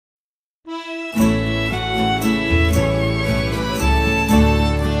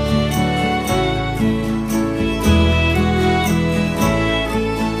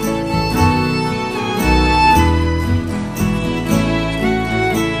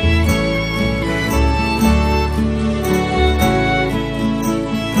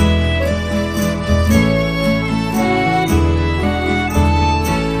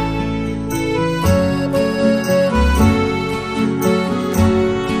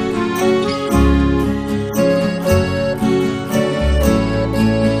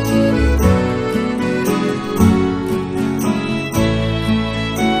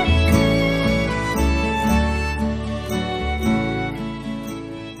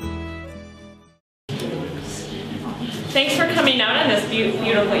Thanks for coming out on this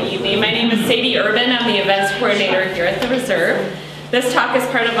beautiful evening. My name is Sadie Urban. I'm the events coordinator here at the Reserve. This talk is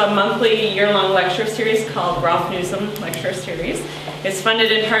part of a monthly year-long lecture series called Ralph Nuzum Lecture Series. It's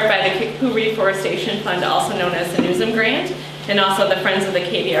funded in part by the Kickapoo Reforestation Fund, also known as the Nuzum Grant, and also the Friends of the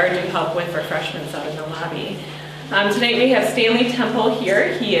KDR do help with refreshments out in the lobby. Tonight we have Stanley Temple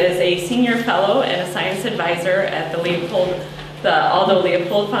here. He is a senior fellow and a science advisor at the Aldo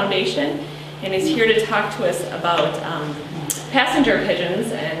Leopold Foundation, and he's here to talk to us about passenger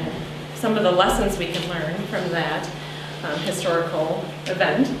pigeons and some of the lessons we can learn from that historical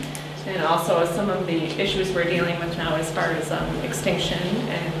event, and also some of the issues we're dealing with now as far as extinction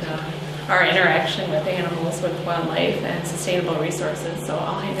and our interaction with animals, with wildlife, and sustainable resources. So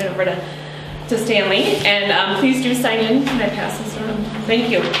I'll hand it over to Stanley, and please do sign in when I pass this around. Thank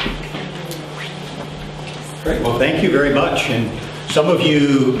you. Great, well thank you very much. And some of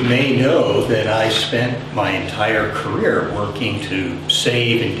you may know that I spent my entire career working to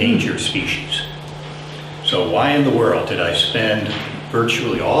save endangered species. So why in the world did I spend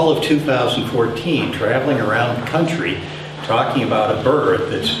virtually all of 2014 traveling around the country talking about a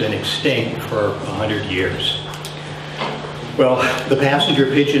bird that's been extinct for 100 years? Well, the passenger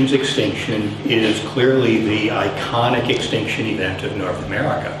pigeon's extinction is clearly the iconic extinction event of North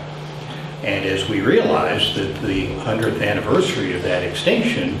America. And as we realized that the 100th anniversary of that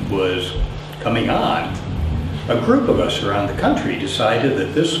extinction was coming on, a group of us around the country decided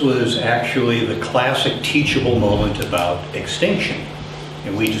that this was actually the classic teachable moment about extinction.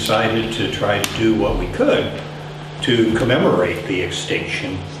 And we decided to try to do what we could to commemorate the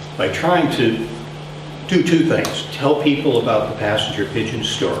extinction by trying to do two things. Tell people about the passenger pigeon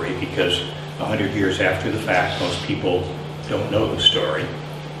story, because 100 years after the fact, most people don't know the story.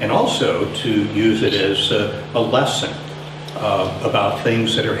 And also to use it as a lesson about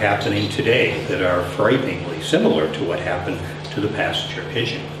things that are happening today that are frighteningly similar to what happened to the passenger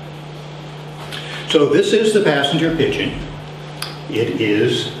pigeon. So this is the passenger pigeon. It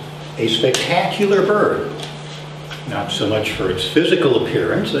is a spectacular bird. Not so much for its physical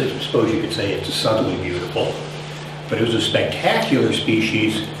appearance, I suppose you could say it's subtly beautiful, but it was a spectacular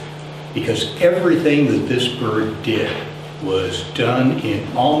species because everything that this bird did was done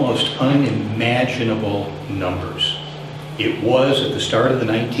in almost unimaginable numbers. It was, at the start of the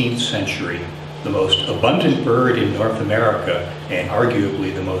 19th century, the most abundant bird in North America and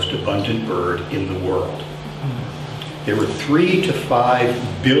arguably the most abundant bird in the world. There were 3 to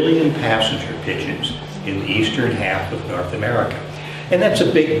 5 billion passenger pigeons in the eastern half of North America. And that's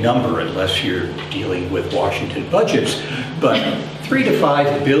a big number unless you're dealing with Washington budgets, but 3 to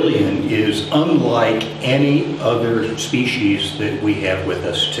 5 billion is unlike any other species that we have with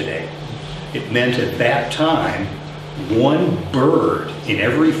us today. It meant at that time, 1 bird in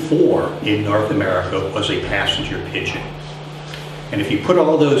every 4 in North America was a passenger pigeon. And if you put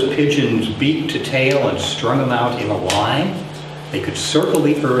all those pigeons beak to tail and strung them out in a line, they could circle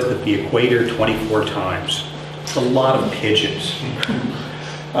the earth at the equator 24 times. It's a lot of pigeons.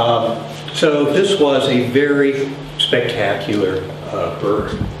 So this was a very spectacular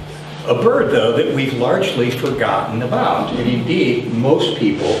bird. A bird, though, that we've largely forgotten about. And indeed, most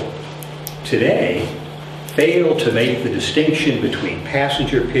people today fail to make the distinction between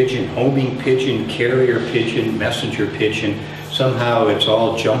passenger pigeon, homing pigeon, carrier pigeon, messenger pigeon. Somehow it's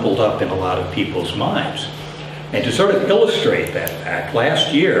all jumbled up in a lot of people's minds. And to sort of illustrate that fact,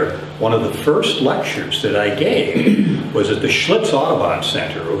 last year, one of the first lectures that I gave was at the Schlitz Audubon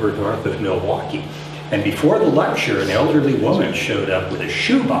Center over north of Milwaukee. And before the lecture, an elderly woman showed up with a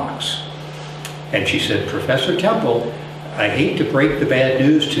shoebox. And she said, "Professor Temple, I hate to break the bad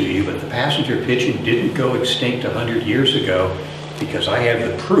news to you, but the passenger pigeon didn't go extinct 100 years ago because I have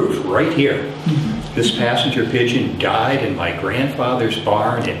the proof right here. This passenger pigeon died in my grandfather's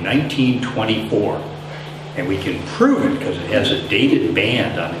barn in 1924. And we can prove it because it has a dated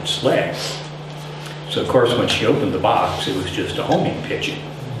band on its leg." So of course when she opened the box, it was just a homing pigeon.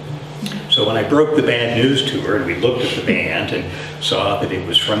 So when I broke the bad news to her and we looked at the band and saw that it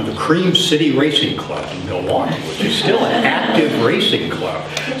was from the Cream City Racing Club in Milwaukee, which is still an active racing club.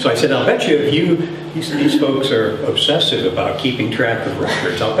 So I said, I'll bet you if these folks are obsessive about keeping track of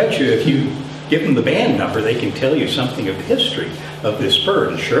records, I'll bet you if you give them the band number, they can tell you something of the history of this bird.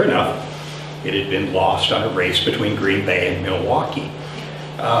 And sure enough, it had been lost on a race between Green Bay and Milwaukee.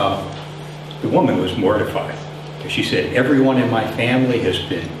 The woman was mortified. She said, "Everyone in my family has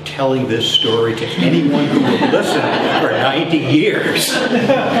been telling this story to anyone who will listen for 90 years.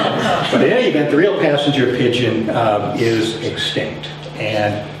 But in any event, the real passenger pigeon is extinct.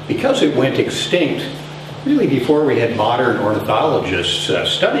 And because it went extinct really before we had modern ornithologists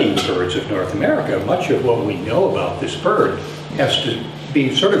studying birds of North America, much of what we know about this bird has to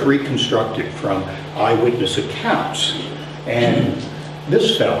be sort of reconstructed from eyewitness accounts. And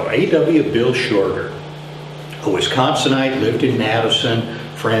this fellow, A.W. Bill Shorter, a Wisconsinite, lived in Madison,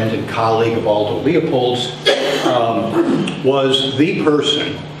 friend and colleague of Aldo Leopold's, was the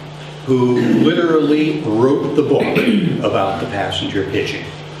person who literally wrote the book about the passenger pigeon.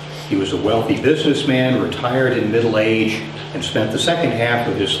 He was a wealthy businessman, retired in middle age, and spent the second half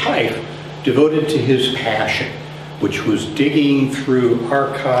of his life devoted to his passion, which was digging through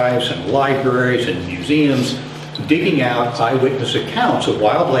archives and libraries and museums, digging out eyewitness accounts of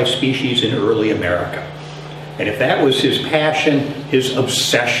wildlife species in early America. And if that was his passion, his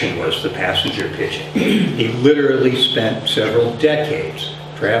obsession was the passenger pigeon. He literally spent several decades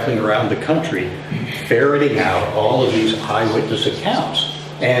traveling around the country ferreting out all of these eyewitness accounts.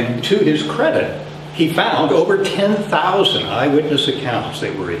 And to his credit, he found over 10,000 eyewitness accounts.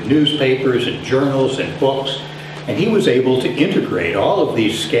 They were in newspapers and journals and books. And he was able to integrate all of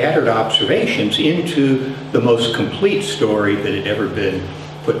these scattered observations into the most complete story that had ever been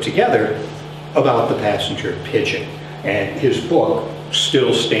put together about the passenger pigeon. And his book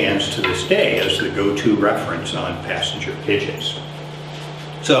still stands to this day as the go-to reference on passenger pigeons.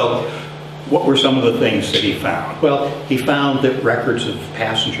 So, what were some of the things that he found? Well, he found that records of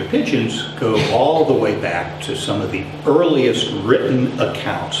passenger pigeons go all the way back to some of the earliest written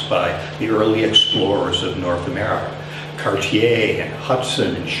accounts by the early explorers of North America. Cartier and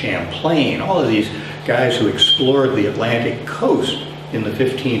Hudson and Champlain, all of these guys who explored the Atlantic coast in the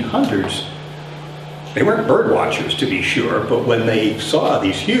 1500s. They weren't bird watchers, to be sure, but when they saw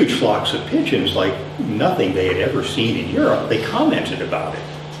these huge flocks of pigeons like nothing they had ever seen in Europe, they commented about it.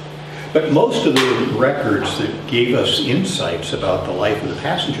 But most of the records that gave us insights about the life of the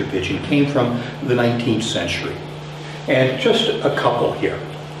passenger pigeon came from the 19th century. And just a couple here.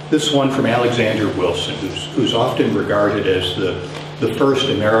 This one from Alexander Wilson, who's often regarded as the first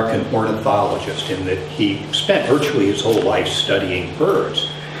American ornithologist, in that he spent virtually his whole life studying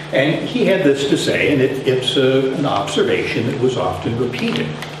birds. And he had this to say, and it's an observation that was often repeated,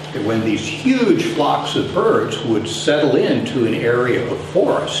 that when these huge flocks of birds would settle into an area of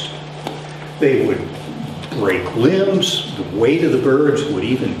forest, they would break limbs, the weight of the birds would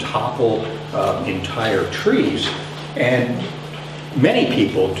even topple entire trees, and many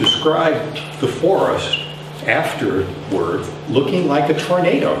people described the forest afterward looking like a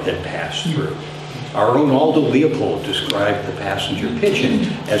tornado had passed through. Our own Aldo Leopold described the passenger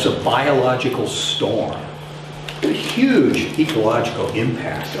pigeon as a biological storm. A huge ecological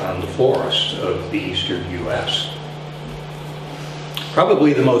impact on the forests of the eastern U.S.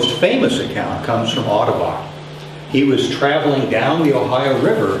 Probably the most famous account comes from Audubon. He was traveling down the Ohio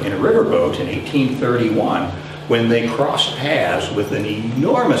River in a riverboat in 1831 when they crossed paths with an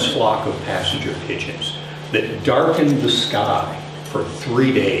enormous flock of passenger pigeons that darkened the sky for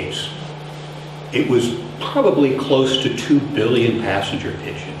 3 days. It was probably close to 2 billion passenger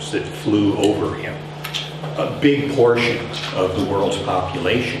pigeons that flew over him, a big portion of the world's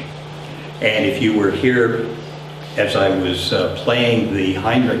population. And if you were here as I was playing the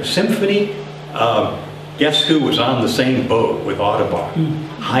Heinrich Symphony, guess who was on the same boat with Audubon?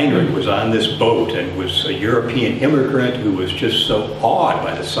 Heinrich was on this boat and was a European immigrant who was just so awed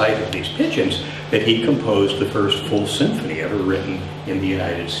by the sight of these pigeons that he composed the first full symphony ever written in the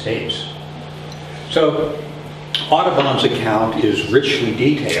United States. So Audubon's account is richly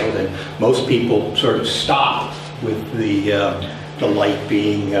detailed, and most people sort of stop with the light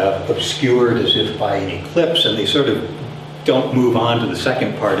being obscured as if by an eclipse, and they sort of don't move on to the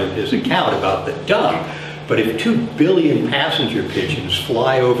second part of his account about the dung. But if 2 billion passenger pigeons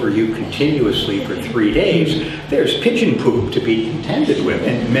fly over you continuously for 3 days, there's pigeon poop to be contended with.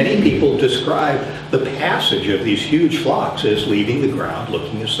 And many people describe the passage of these huge flocks as leaving the ground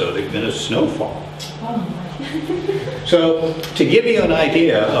looking as though there'd been a snowfall. So to give you an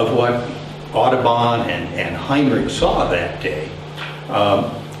idea of what Audubon and Heinrich saw that day,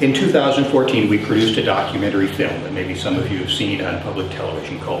 in 2014 we produced a documentary film that maybe some of you have seen on public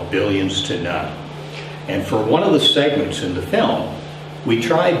television called Billions to None. And for one of the segments in the film, we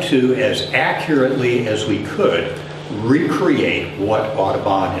tried to, as accurately as we could, recreate what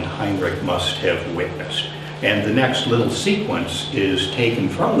Audubon and Heinrich must have witnessed. And the next little sequence is taken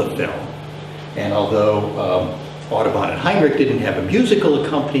from the film. And although Audubon and Heinrich didn't have a musical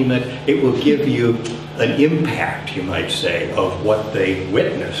accompaniment, it will give you an impact, you might say, of what they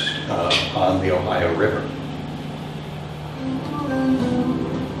witnessed on the Ohio River.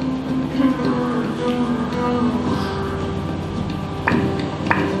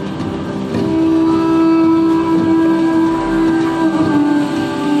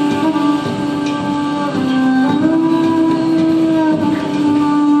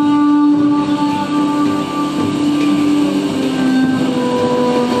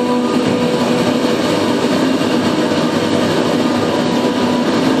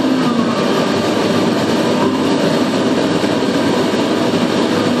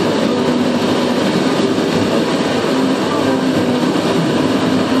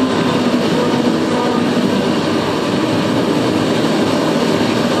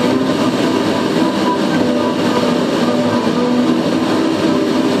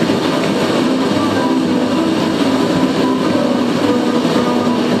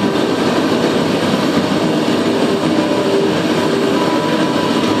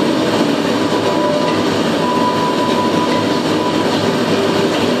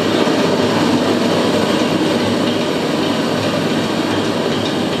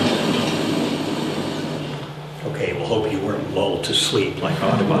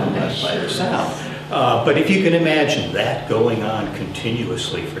 by the sound. But if you can imagine that going on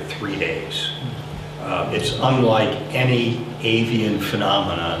continuously for 3 days, it's unlike any avian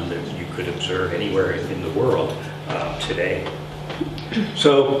phenomenon that you could observe anywhere in the world today.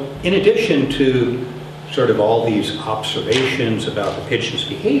 So in addition to sort of all these observations about the pigeon's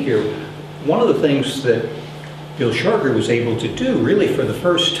behavior, one of the things that Bill Shorter was able to do really for the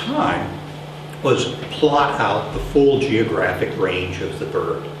first time was plot out the full geographic range of the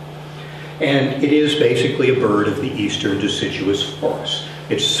bird. And it is basically a bird of the eastern deciduous forest.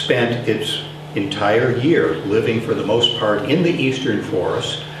 It's spent its entire year living for the most part in the eastern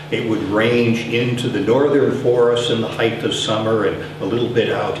forest. It would range into the northern forests in the height of summer and a little bit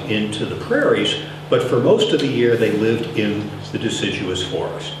out into the prairies, but for most of the year they lived in the deciduous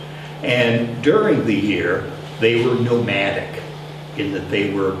forest. And during the year they were nomadic in that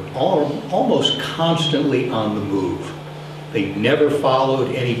they were almost constantly on the move. They never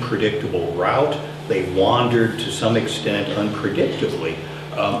followed any predictable route. They wandered to some extent unpredictably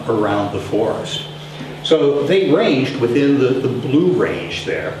around the forest. So they ranged within the blue range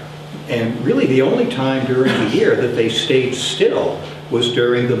there. And really the only time during the year that they stayed still was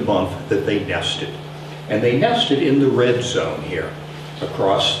during the month that they nested. And they nested in the red zone here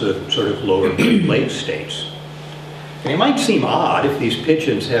across the sort of lower Great Lakes states. And it might seem odd if these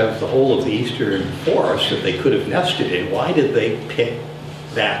pigeons have the whole of the eastern forest that they could have nested in. Why did they pick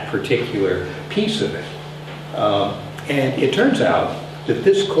that particular piece of it? And it turns out that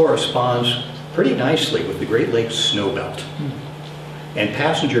this corresponds pretty nicely with the Great Lakes snowbelt. And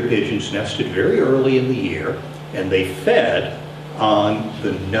passenger pigeons nested very early in the year, and they fed on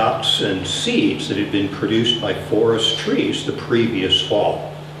the nuts and seeds that had been produced by forest trees the previous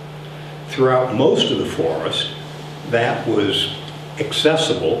fall. Throughout most of the forest, that was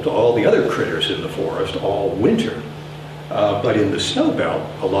accessible to all the other critters in the forest all winter. But in the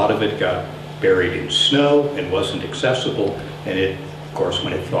snowbelt, a lot of it got buried in snow and wasn't accessible, and it, of course,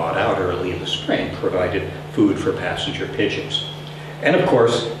 when it thawed out early in the spring, provided food for passenger pigeons. And of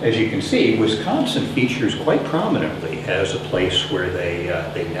course, as you can see, Wisconsin features quite prominently as a place where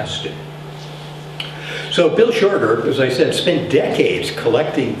they nested. So Bill Shorter, as I said, spent decades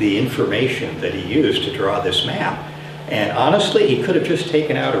collecting the information that he used to draw this map. And honestly, he could have just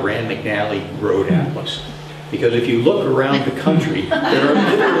taken out a Rand McNally road atlas. Because if you look around the country, there are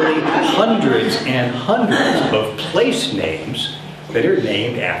literally hundreds and hundreds of place names that are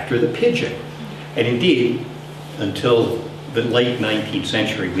named after the pigeon. And indeed, until the late 19th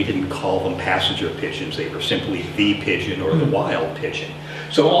century, we didn't call them passenger pigeons. They were simply the pigeon or the wild pigeon.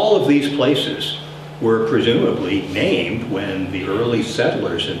 So all of these places were presumably named when the early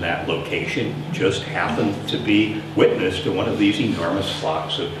settlers in that location just happened to be witness to one of these enormous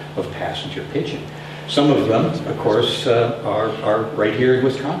flocks of passenger pigeon. Some of them, of course, are right here in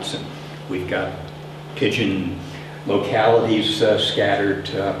Wisconsin. We've got pigeon localities scattered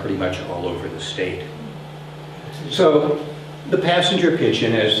pretty much all over the state. So the passenger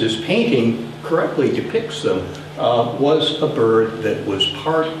pigeon, as this painting correctly depicts them, was a bird that was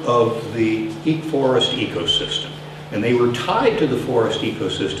part of the forest ecosystem. And they were tied to the forest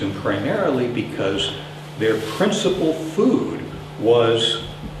ecosystem primarily because their principal food was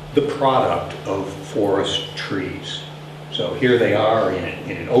the product of forest trees. So here they are in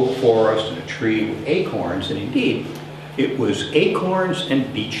an oak forest and a tree with acorns, and indeed, it was acorns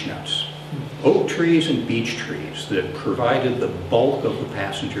and beech nuts, oak trees and beech trees that provided the bulk of the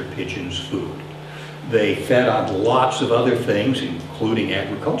passenger pigeon's food. They fed on lots of other things, including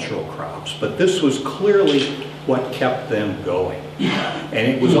agricultural crops, but this was clearly what kept them going. And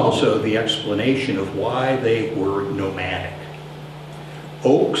it was also the explanation of why they were nomadic.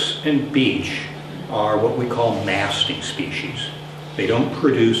 Oaks and beech are what we call masting species. They don't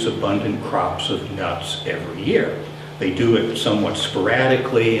produce abundant crops of nuts every year. They do it somewhat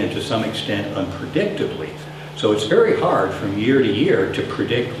sporadically and to some extent unpredictably. So it's very hard from year to year to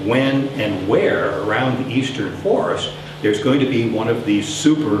predict when and where around the eastern forest there's going to be one of these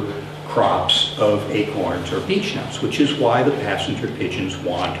super crops of acorns or beech nuts, which is why the passenger pigeons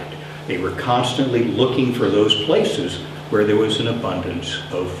wandered. They were constantly looking for those places where there was an abundance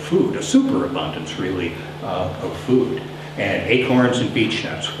of food, a superabundance really of food. And acorns and beech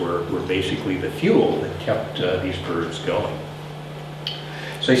nuts were basically the fuel that kept these birds going.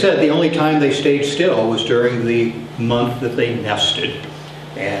 So I said the only time they stayed still was during the month that they nested.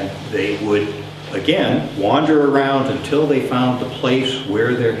 And they would, again, wander around until they found the place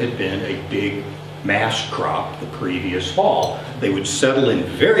where there had been a big mast crop the previous fall. They would settle in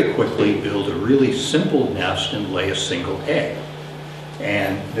very quickly, build a really simple nest, and lay a single egg.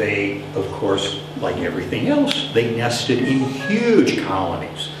 And they, of course, like everything else, they nested in huge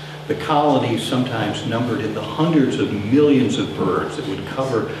colonies. The colonies sometimes numbered in the hundreds of millions of birds that would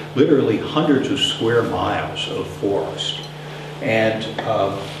cover literally hundreds of square miles of forest. And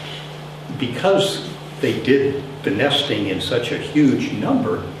because they did the nesting in such a huge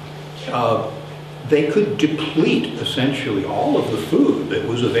number, they could deplete essentially all of the food that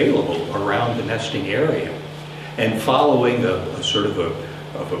was available around the nesting area. And following a sort of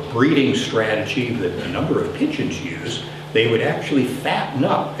a breeding strategy that a number of pigeons use, they would actually fatten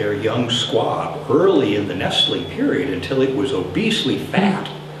up their young squab early in the nestling period until it was obesely fat.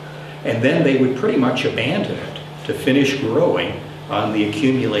 And then they would pretty much abandon it to finish growing on the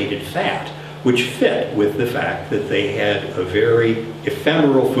accumulated fat, which fit with the fact that they had a very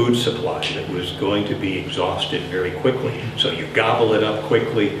ephemeral food supply that was going to be exhausted very quickly. So you gobble it up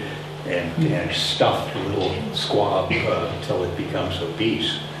quickly and stuff the little squab until it becomes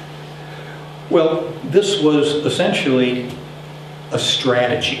obese. Well, this was essentially a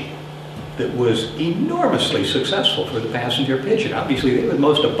strategy that was enormously successful for the passenger pigeon. Obviously, they were the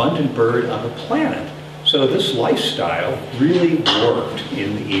most abundant bird on the planet. So this lifestyle really worked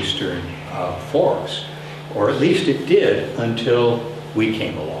in the eastern forest, or at least it did until we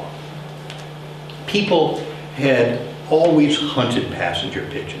came along. People had always hunted passenger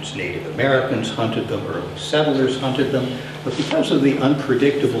pigeons. Native Americans hunted them, early settlers hunted them, but because of the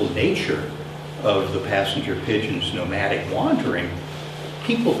unpredictable nature of the passenger pigeon's nomadic wandering,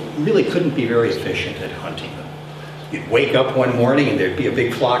 people really couldn't be very efficient at hunting them. You'd wake up one morning and there'd be a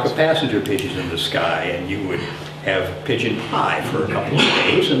big flock of passenger pigeons in the sky, and you would have pigeon pie for a couple of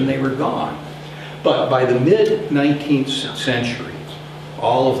days and they were gone. But by the mid-19th century,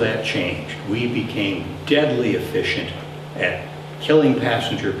 all of that changed. We became deadly efficient at killing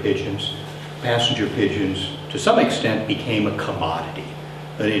passenger pigeons. Passenger pigeons, to some extent, became a commodity.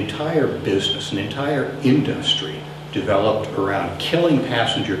 An entire business, an entire industry developed around killing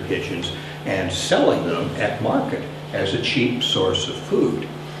passenger pigeons and selling them at market as a cheap source of food.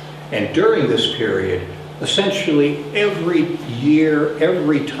 And during this period, essentially every year,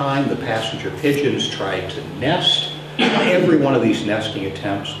 every time the passenger pigeons tried to nest, every one of these nesting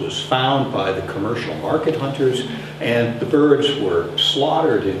attempts was found by the commercial market hunters, and the birds were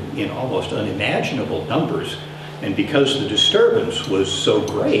slaughtered in almost unimaginable numbers. And because the disturbance was so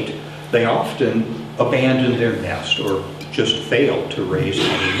great, they often abandoned their nest or just failed to raise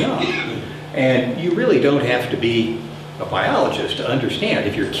any young. And you really don't have to be a biologist to understand,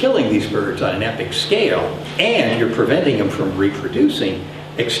 if you're killing these birds on an epic scale and you're preventing them from reproducing,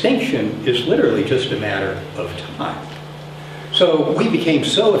 extinction is literally just a matter of time. So we became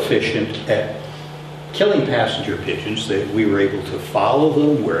so efficient at killing passenger pigeons that we were able to follow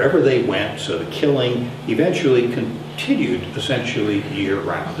them wherever they went, so the killing eventually continued essentially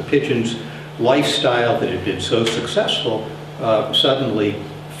year-round. The pigeons' lifestyle that had been so successful suddenly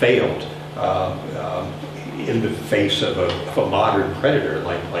failed in the face of a modern predator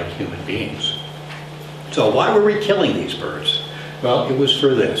like human beings. So why were we killing these birds? Well, it was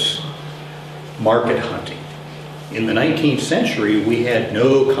for this: market hunting. In the 19th century, we had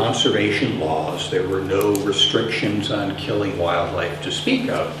no conservation laws. There were no restrictions on killing wildlife to speak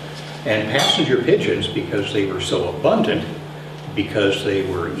of. And passenger pigeons, because they were so abundant, because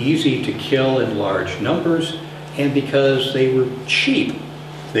they were easy to kill in large numbers, and because they were cheap,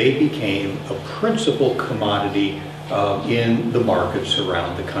 they became a principal commodity in the markets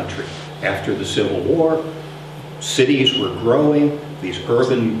around the country. After the Civil War, cities were growing. These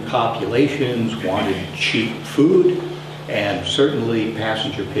urban populations wanted cheap food, and certainly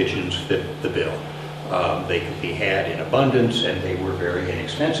passenger pigeons fit the bill. They could be had in abundance, and they were very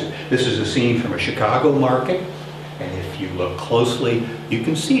inexpensive. This is a scene from a Chicago market, and if you look closely, you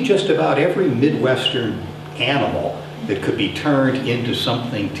can see just about every Midwestern animal that could be turned into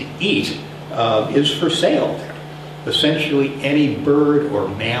something to eat is for sale there. Essentially, any bird or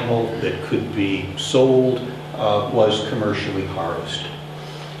mammal that could be sold was commercially harvested.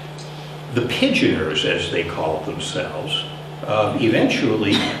 The pigeoners, as they called themselves,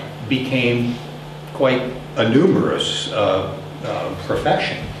 eventually became quite a numerous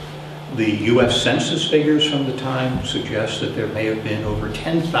profession. The U.S. Census figures from the time suggest that there may have been over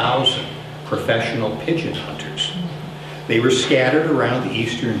 10,000 professional pigeon hunters. They were scattered around the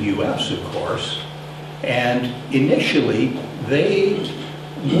eastern U.S., of course, and initially they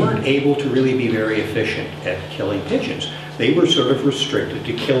weren't able to really be very efficient at killing pigeons. They were sort of restricted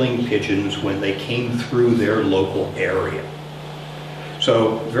to killing pigeons when they came through their local area.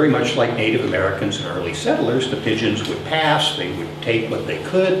 So very much like Native Americans and early settlers, the pigeons would pass, they would take what they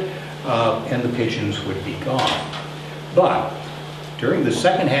could, and the pigeons would be gone. But During the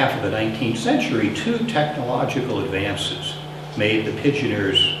second half of the 19th century, two technological advances made the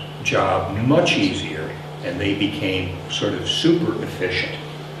pigeoners' job much easier, and they became sort of super efficient.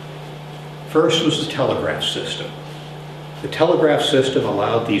 First was the telegraph system. The telegraph system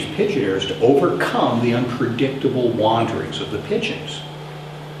allowed these pigeoners to overcome the unpredictable wanderings of the pigeons.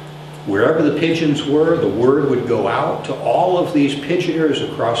 Wherever the pigeons were, the word would go out to all of these pigeoners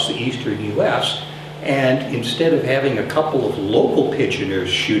across the eastern U.S., and instead of having a couple of local pigeoners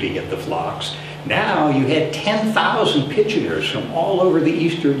shooting at the flocks, now you had 10,000 pigeoners from all over the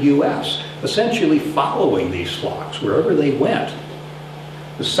eastern U.S., essentially following these flocks wherever they went.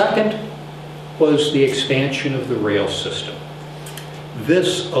 The second was the expansion of the rail system.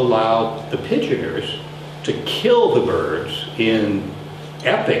 This allowed the pigeoners to kill the birds in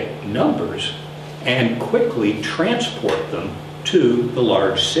epic numbers and quickly transport them to the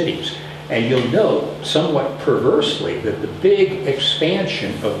large cities. And you'll note, somewhat perversely, that the big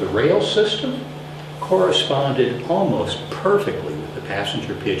expansion of the rail system corresponded almost perfectly with the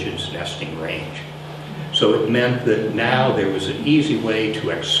passenger pigeon's nesting range. So it meant that now there was an easy way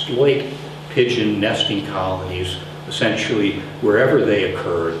to exploit pigeon nesting colonies, essentially wherever they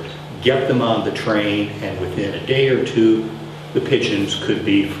occurred, get them on the train, and within a day or two, the pigeons could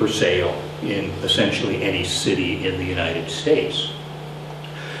be for sale in essentially any city in the United States.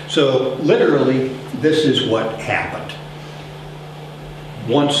 So literally, this is what happened.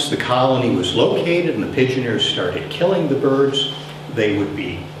 Once the colony was located and the pigeoners started killing the birds, they would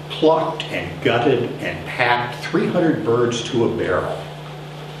be plucked and gutted and packed, 300 birds to a barrel.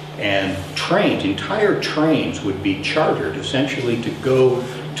 And trains, entire trains would be chartered essentially to go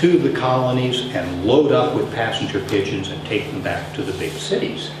to the colonies and load up with passenger pigeons and take them back to the big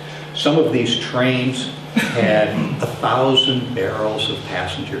cities. Some of these trains had 1,000 barrels of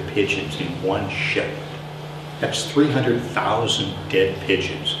passenger pigeons in one ship. That's 300,000 dead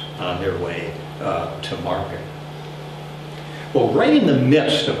pigeons on their way to market. Well, right in the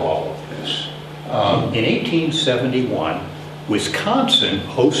midst of all of this, in 1871, Wisconsin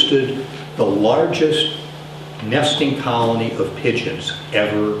hosted the largest nesting colony of pigeons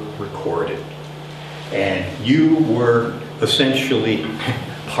ever recorded. And you were essentially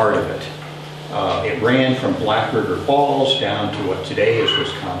part of it. It ran from Black River Falls down to what today is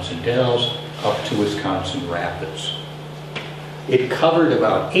Wisconsin Dells, up to Wisconsin Rapids. It covered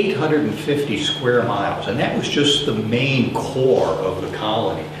about 850 square miles, and that was just the main core of the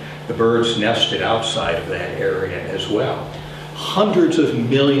colony. The birds nested outside of that area as well. Hundreds of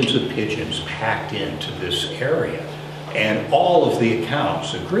millions of pigeons packed into this area, and all of the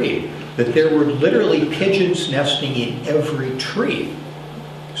accounts agreed that there were literally pigeons nesting in every tree.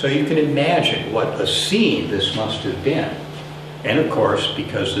 So you can imagine what a scene this must have been. And of course,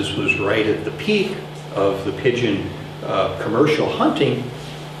 because this was right at the peak of the pigeon commercial hunting,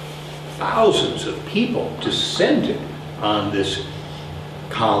 thousands of people descended on this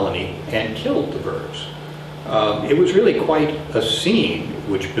colony and killed the birds. It was really quite a scene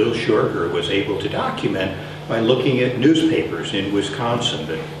which Bill Shorger was able to document by looking at newspapers in Wisconsin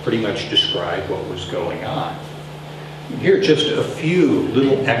that pretty much described what was going on. Here are just a few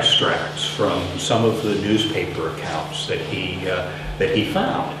little extracts from some of the newspaper accounts that he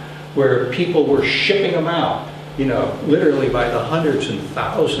found, where people were shipping them out, you know, literally by the hundreds and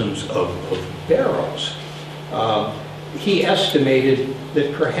thousands of barrels. He estimated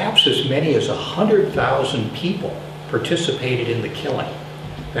that perhaps as many as 100,000 people participated in the killing.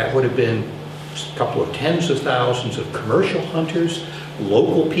 That would have been a couple of tens of thousands of commercial hunters,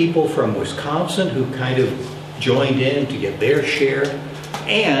 local people from Wisconsin who kind of joined in to get their share,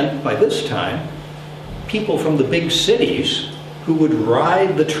 and by this time, people from the big cities who would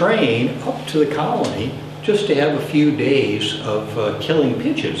ride the train up to the colony just to have a few days of killing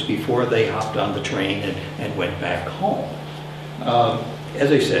pigeons before they hopped on the train and went back home.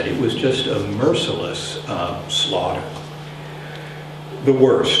 As I said, it was just a merciless slaughter. The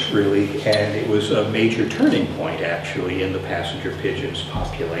worst, really, and it was a major turning point, actually, in the passenger pigeons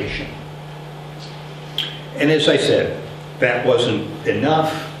population. And as I said, that wasn't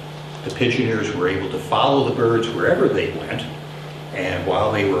enough. The pigeoners were able to follow the birds wherever they went, and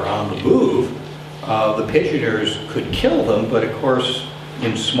while they were on the move, the pigeoners could kill them, but of course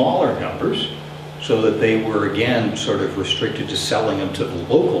in smaller numbers, so that they were again sort of restricted to selling them to the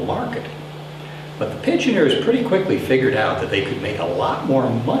local market. But the pigeoners pretty quickly figured out that they could make a lot more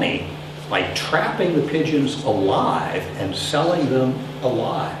money by trapping the pigeons alive and selling them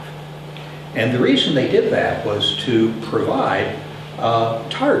alive. And the reason they did that was to provide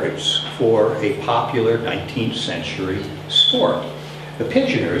targets for a popular 19th century sport. The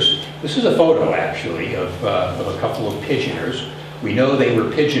pigeoners, this is a photo actually of a couple of pigeoners We know they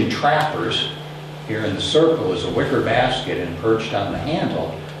were pigeon trappers. Here in the circle is a wicker basket, and perched on the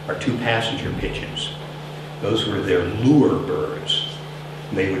handle are two passenger pigeons. Those were their lure birds.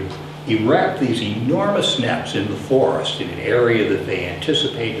 They would erect these enormous nets in the forest in an area that they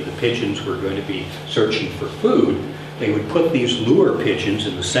anticipated the pigeons were going to be searching for food. They would put these lure pigeons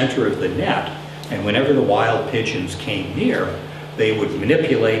in the center of the net, and whenever the wild pigeons came near, they would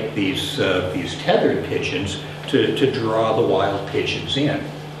manipulate these tethered pigeons to draw the wild pigeons in.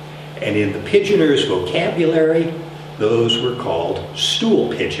 And in the pigeoners' vocabulary, those were called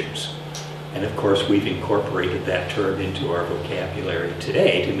stool pigeons. And of course, we've incorporated that term into our vocabulary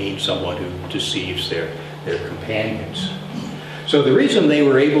today to mean someone who deceives their companions. So the reason they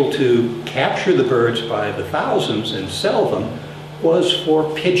were able to capture the birds by the thousands and sell them was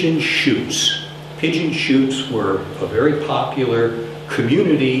for pigeon shoots. Pigeon shoots were a very popular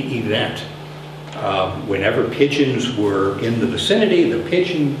community event. Whenever pigeons were in the vicinity, the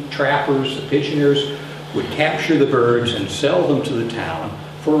pigeon trappers, the pigeoners, would capture the birds and sell them to the town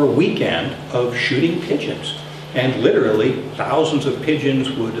for a weekend of shooting pigeons. And literally, thousands of pigeons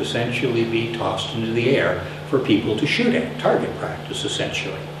would essentially be tossed into the air for people to shoot at, target practice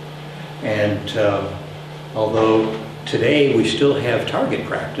essentially. And although today we still have target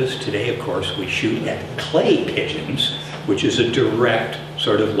practice, today of course we shoot at clay pigeons, which is a direct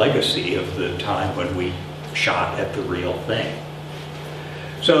sort of legacy of the time when we shot at the real thing.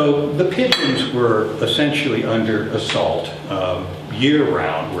 So the pigeons were essentially under assault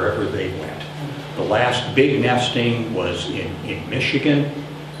year-round wherever they went. The last big nesting was in Michigan.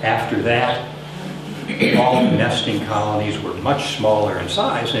 After that, all the nesting colonies were much smaller in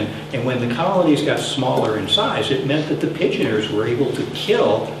size, and when the colonies got smaller in size, it meant that the pigeoners were able to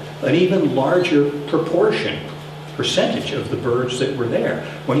kill an even larger percentage of the birds that were there.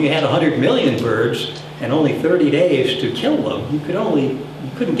 When you had 100 million birds and only 30 days to kill them, you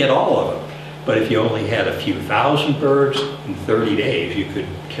couldn't get all of them. But if you only had a few thousand birds in 30 days, you could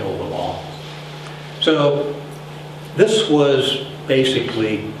kill them all. So this was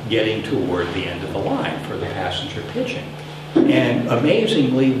basically getting toward the end of the line for the passenger pigeon. And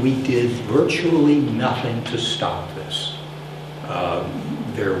amazingly, we did virtually nothing to stop this.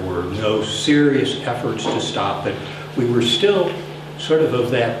 There were no serious efforts to stop it. We were still sort of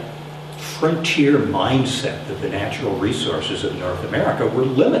that frontier mindset that the natural resources of North America were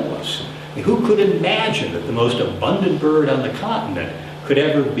limitless. I mean, who could imagine that the most abundant bird on the continent could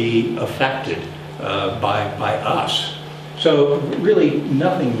ever be affected by us? So really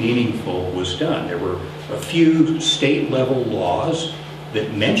nothing meaningful was done. There were a few state-level laws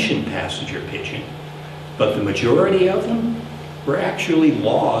that mentioned passenger pigeon, but the majority of them were actually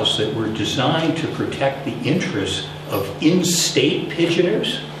laws that were designed to protect the interests of in-state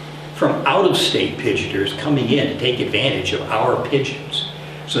pigeoners from out-of-state pigeoners coming in to take advantage of our pigeons.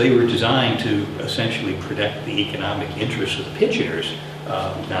 So they were designed to essentially protect the economic interests of the pigeoners,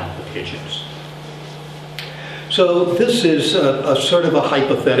 not the pigeons. So this is a sort of a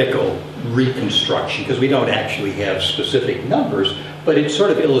hypothetical reconstruction, because we don't actually have specific numbers, but it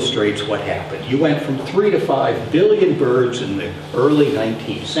sort of illustrates what happened. You went from 3 to 5 billion birds in the early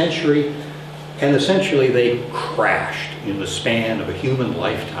 19th century, and essentially they crashed in the span of a human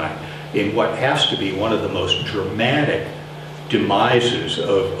lifetime in what has to be one of the most dramatic demises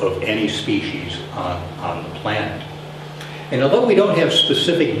of any species on the planet. And although we don't have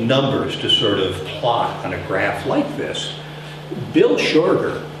specific numbers to sort of plot on a graph like this, Bill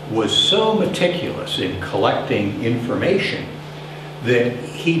Shorter was so meticulous in collecting information that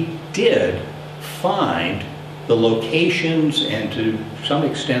he did find the locations and to some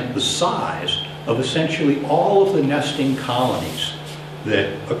extent the size of essentially all of the nesting colonies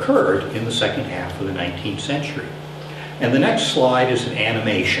that occurred in the second half of the 19th century. And the next slide is an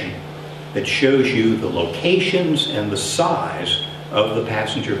animation that shows you the locations and the size of the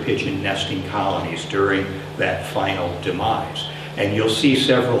passenger pigeon nesting colonies during that final demise. And you'll see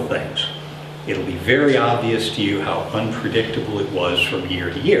several things. It'll be very obvious to you how unpredictable it was from year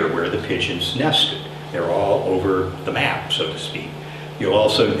to year where the pigeons nested. They're all over the map, so to speak. You'll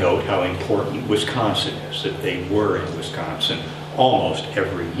also note how important Wisconsin is, that they were in Wisconsin almost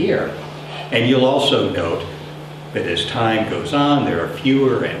every year. And you'll also note that as time goes on, there are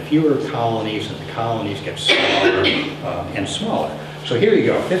fewer and fewer colonies, and the colonies get smaller and smaller. So here you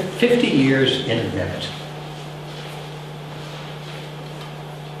go, 50 years in a minute.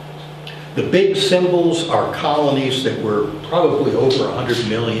 The big symbols are colonies that were probably over 100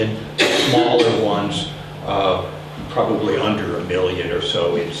 million, smaller ones probably under 1 million or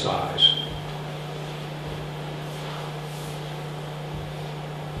so in size.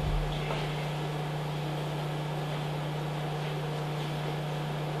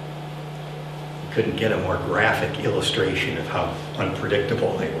 couldn't get a more graphic illustration of how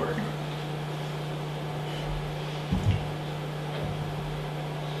unpredictable they were.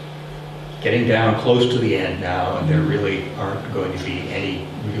 Getting down close to the end now, and there really aren't going to be any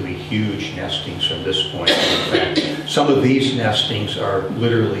really huge nestings from this point. In fact, some of these nestings are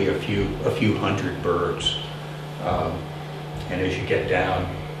literally a few hundred birds. And as you get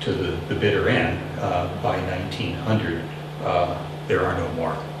down to the bitter end, by 1900, there are no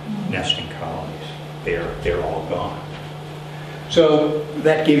more nesting colonies. They're all gone. So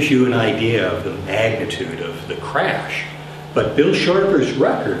that gives you an idea of the magnitude of the crash. But Bill Shorter's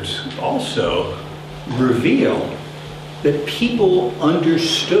records also reveal that people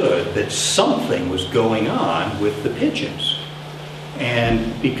understood that something was going on with the pigeons.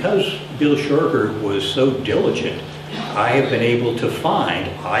 And because Bill Shorter was so diligent, I have been able to find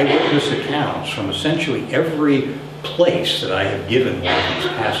eyewitness accounts from essentially every place that I have given one of these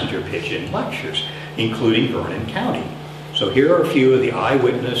passenger pigeon lectures, including Vernon County. So here are a few of the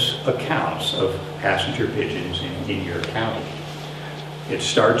eyewitness accounts of passenger pigeons in your county. It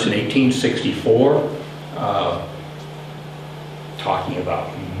starts in 1864, talking about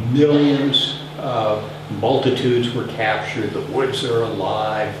millions, multitudes were captured, the woods are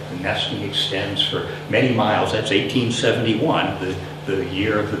alive, the nesting extends for many miles. That's 1871, the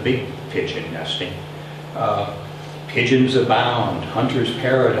year of the big pigeon nesting. Pigeons abound, hunter's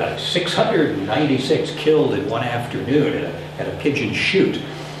paradise, 696 killed in one afternoon at a pigeon shoot.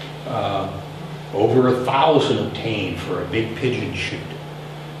 Over 1,000 obtained for a big pigeon shoot.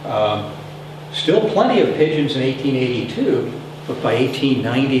 Still plenty of pigeons in 1882, but by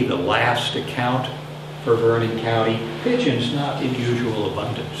 1890, the last account for Vernon County, pigeons not in usual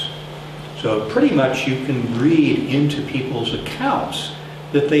abundance. So pretty much you can read into people's accounts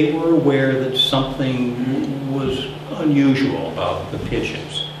that they were aware that something was unusual about the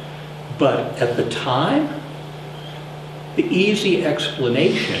pigeons. But at the time, the easy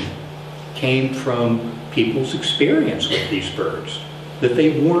explanation came from people's experience with these birds, that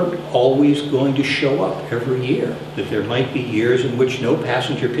they weren't always going to show up every year, that there might be years in which no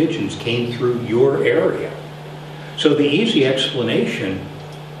passenger pigeons came through your area. So the easy explanation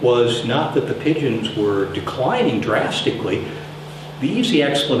was not that the pigeons were declining drastically. The easy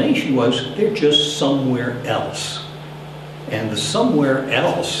explanation was they're just somewhere else. And the somewhere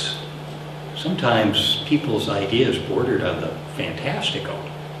else, sometimes people's ideas bordered on the fantastical.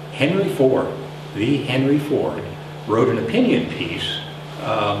 Henry Ford, the Henry Ford, wrote an opinion piece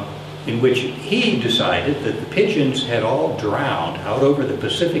in which he decided that the pigeons had all drowned out over the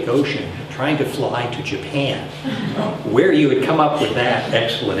Pacific Ocean trying to fly to Japan. Where you would come up with that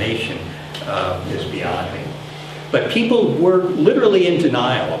explanation is beyond me. But people were literally in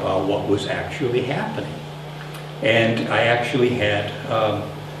denial about what was actually happening. And I actually had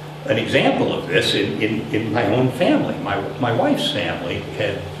an example of this in my own family. My wife's family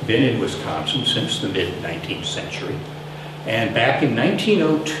had been in Wisconsin since the mid-19th century. And back in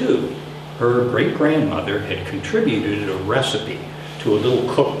 1902, her great-grandmother had contributed a recipe to a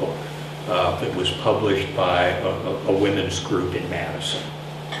little cookbook that was published by a women's group in Madison.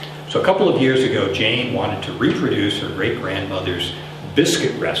 So a couple of years ago, Jane wanted to reproduce her great-grandmother's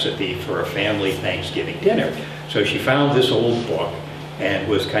biscuit recipe for a family Thanksgiving dinner. So she found this old book and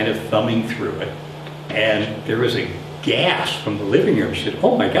was kind of thumbing through it. And there was a gasp from the living room. She said,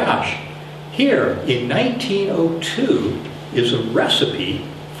 "Oh my gosh, here in 1902 is a recipe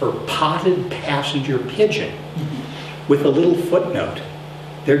for potted passenger pigeon with a little footnote.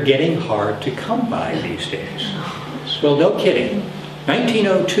 They're getting hard to come by these days." Well, no kidding.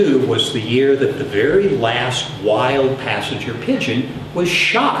 1902 was the year that the very last wild passenger pigeon was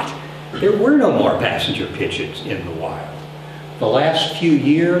shot. There were no more passenger pigeons in the wild. The last few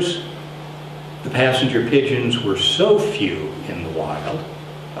years, the passenger pigeons were so few in the wild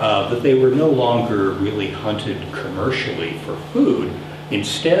that they were no longer really hunted commercially for food.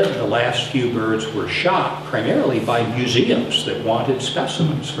 Instead, the last few birds were shot primarily by museums that wanted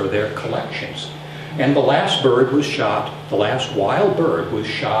specimens for their collections. And the last bird was shot, the last wild bird was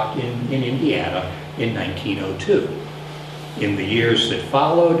shot in Indiana in 1902. In the years that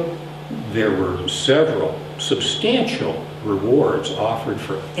followed, there were several substantial rewards offered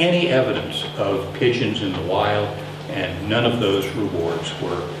for any evidence of pigeons in the wild, and none of those rewards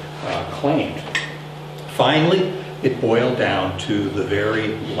were claimed. Finally, it boiled down to the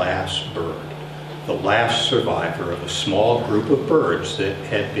very last bird, the last survivor of a small group of birds that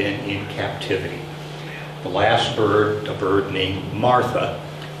had been in captivity. The last bird, a bird named Martha,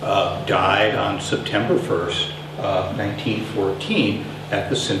 died on September 1st, 1914 at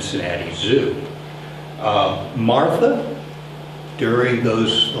the Cincinnati Zoo. Martha during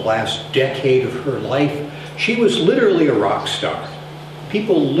the last decade of her life, she was literally a rock star.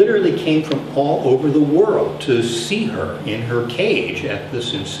 People literally came from all over the world to see her in her cage at the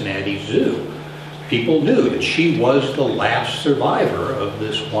Cincinnati Zoo. People knew that she was the last survivor of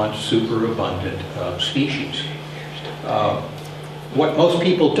this once superabundant species. What most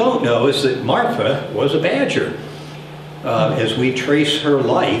people don't know is that Martha was a badger. As we trace her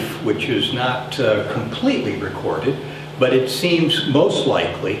life, which is not completely recorded, but it seems most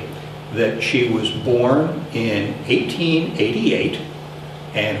likely that she was born in 1888,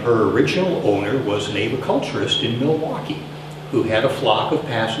 and her original owner was an aviculturist in Milwaukee who had a flock of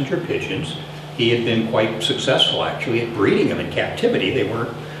passenger pigeons. He had been quite successful, actually, at breeding them in captivity. They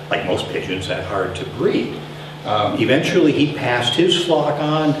weren't, like most pigeons, that hard to breed. Eventually, he passed his flock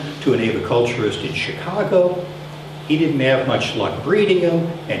on to an aviculturist in Chicago. He didn't have much luck breeding them,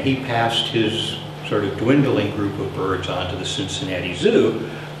 and he passed his sort of dwindling group of birds on to the Cincinnati Zoo,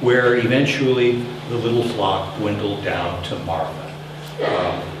 where eventually the little flock dwindled down to Martha.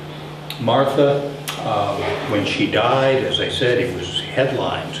 Martha, when she died, as I said, it was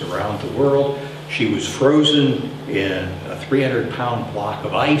headlines around the world. She was frozen in a 300-pound block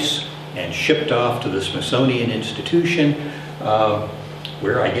of ice and shipped off to the Smithsonian Institution,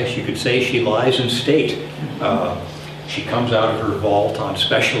 where I guess you could say she lies in state. She comes out of her vault on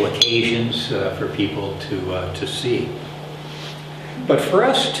special occasions for people to see. But for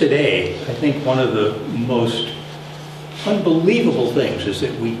us today, I think one of the most unbelievable things is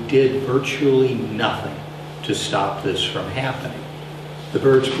that we did virtually nothing to stop this from happening. The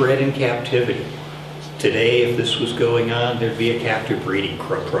birds bred in captivity. Today, if this was going on, there'd be a captive breeding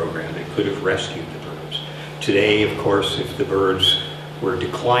program that could have rescued the birds. Today, of course, if the birds were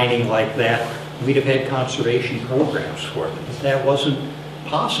declining like that, we'd have had conservation programs for them, but that wasn't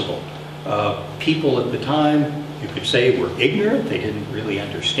possible. People at the time, you could say, were ignorant. They didn't really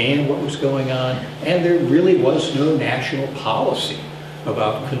understand what was going on, and there really was no national policy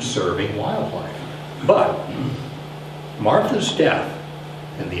about conserving wildlife. But Martha's death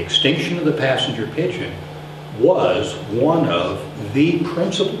and the extinction of the passenger pigeon was one of the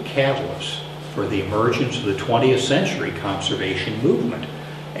principal catalysts for the emergence of the 20th century conservation movement.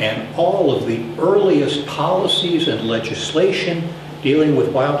 And all of the earliest policies and legislation dealing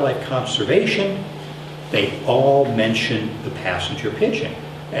with wildlife conservation, they all mention the passenger pigeon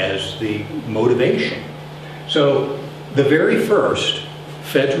as the motivation. So the very first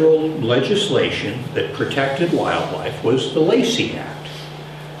federal legislation that protected wildlife was the Lacey Act.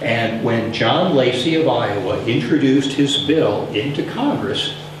 And when John Lacey of Iowa introduced his bill into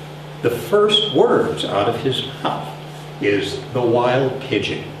Congress, the first words out of his mouth is the wild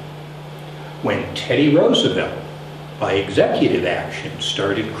pigeon. When Teddy Roosevelt, by executive action,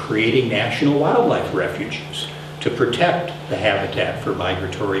 started creating national wildlife refuges to protect the habitat for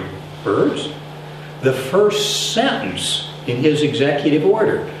migratory birds, the first sentence in his executive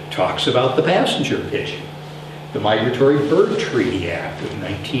order talks about the passenger pigeon. The Migratory Bird Treaty Act of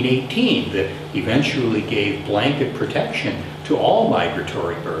 1918 that eventually gave blanket protection to all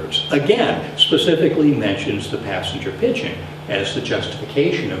migratory birds, again, specifically mentions the passenger pigeon as the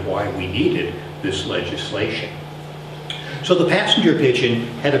justification of why we needed this legislation. So the passenger pigeon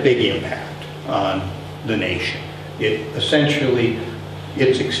had a big impact on the nation. It essentially,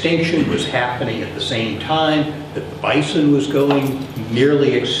 its extinction was happening at the same time that the bison was going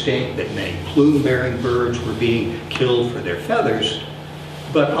nearly extinct, that many plume-bearing birds were being killed for their feathers.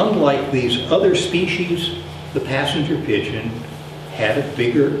 But unlike these other species, the passenger pigeon had a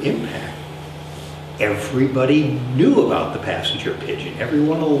bigger impact. Everybody knew about the passenger pigeon.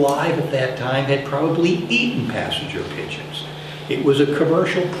 Everyone alive at that time had probably eaten passenger pigeons. It was a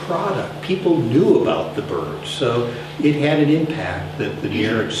commercial product. People knew about the birds, so it had an impact that the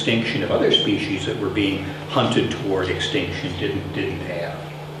near extinction of other species that were being hunted toward extinction didn't have.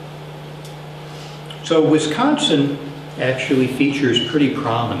 So Wisconsin actually features pretty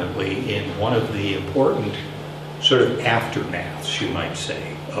prominently in one of the important sort of aftermaths, you might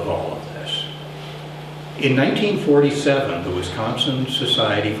say, of all of this. In 1947, the Wisconsin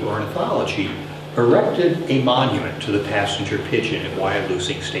Society for Ornithology erected a monument to the passenger pigeon at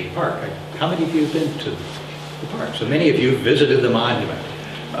Wyalusing State Park. How many of you have been to the park? So many of you have visited the monument.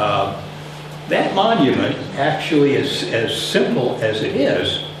 That monument actually is as simple as it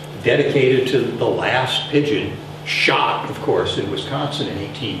is, dedicated to the last pigeon shot, of course, in Wisconsin in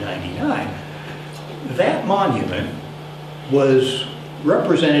 1899. That monument was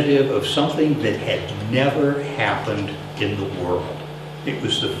representative of something that had never happened in the world. It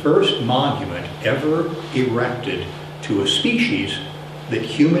was the first monument ever erected to a species that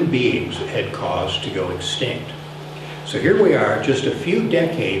human beings had caused to go extinct. So here we are, just a few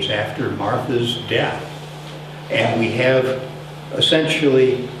decades after Martha's death, and we have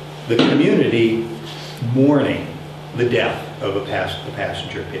essentially the community mourning the death of the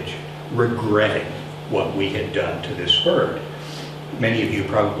passenger pigeon, regretting what we had done to this bird. Many of you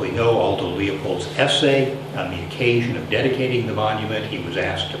probably know Aldo Leopold's essay on the occasion of dedicating the monument. He was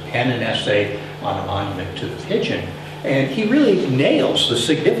asked to pen an essay on a monument to the pigeon, and he really nails the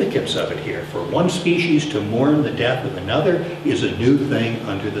significance of it here. For one species to mourn the death of another is a new thing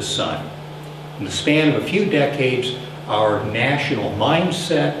under the sun. In the span of a few decades, our national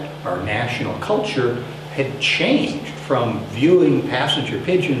mindset, our national culture had changed from viewing passenger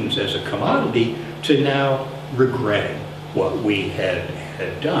pigeons as a commodity to now regretting what we had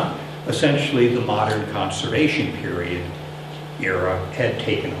done. Essentially, the modern conservation era had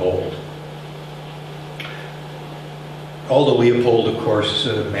taken hold. Aldo Leopold, of course,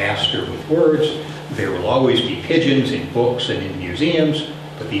 a master with words. There will always be pigeons in books and in museums,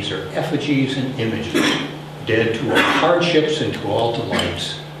 but these are effigies and images, dead to all hardships and to all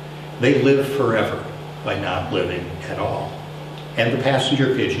delights. They live forever by not living at all. And the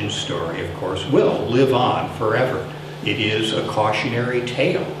passenger pigeon story, of course, will live on forever. It is a cautionary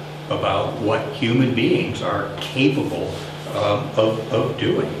tale about what human beings are capable of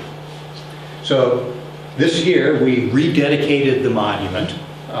doing. So this year we rededicated the monument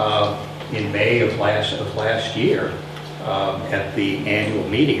in May of last year at the annual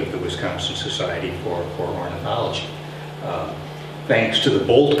meeting of the Wisconsin Society for Ornithology. Thanks to the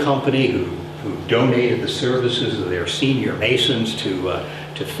Bolt Company who donated the services of their senior masons to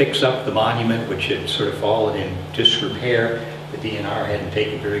fix up the monument, which had sort of fallen in disrepair. The DNR hadn't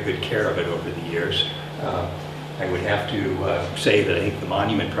taken very good care of it over the years. I would have to say that I think the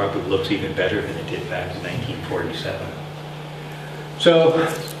monument probably looks even better than it did back in 1947. So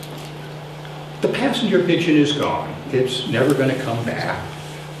the passenger pigeon is gone. It's never going to come back.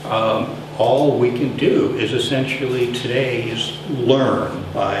 All we can do is essentially today is learn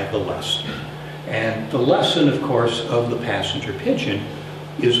by the lesson. And the lesson, of course, of the passenger pigeon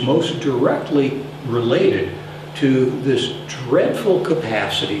is most directly related to this dreadful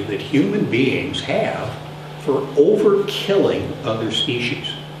capacity that human beings have for overkilling other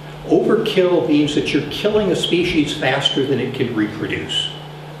species. Overkill means that you're killing a species faster than it can reproduce,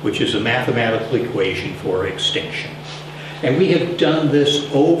 which is a mathematical equation for extinction. And we have done this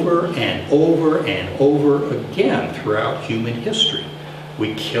over and over and over again throughout human history.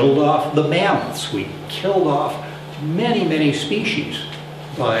 We killed off the mammoths. We killed off many, many species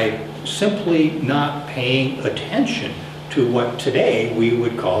by simply not paying attention to what today we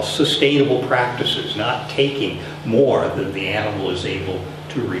would call sustainable practices, not taking more than the animal is able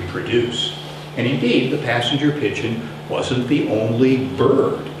to reproduce. And indeed, the passenger pigeon wasn't the only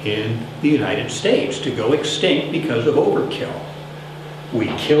bird in the United States to go extinct because of overkill. We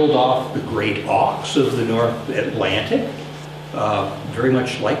killed off the great auks of the North Atlantic, very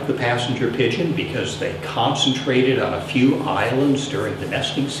much like the passenger pigeon, because they concentrated on a few islands during the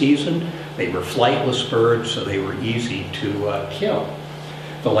nesting season. They were flightless birds, so they were easy to kill.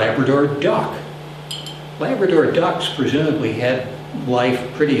 The Labrador duck. Labrador ducks presumably had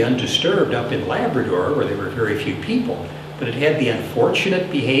life pretty undisturbed up in Labrador, where there were very few people, but it had the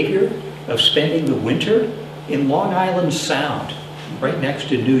unfortunate behavior of spending the winter in Long Island Sound, right next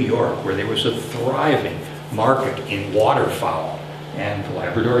to New York, where there was a thriving market in waterfowl, and the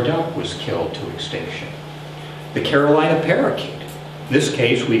Labrador duck was killed to extinction. The Carolina parakeet. In this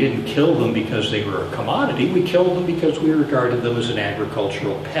case, we didn't kill them because they were a commodity, we killed them because we regarded them as an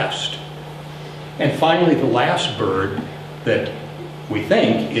agricultural pest. And finally, the last bird that we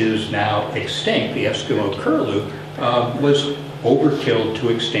think is now extinct, the Eskimo curlew, was overkilled to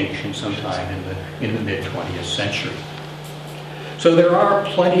extinction sometime in the mid-20th century. So there are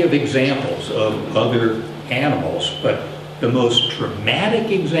plenty of examples of other animals, but the most dramatic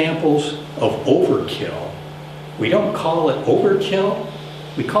examples of overkill, we don't call it overkill,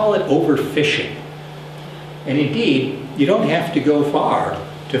 we call it overfishing. And indeed, you don't have to go far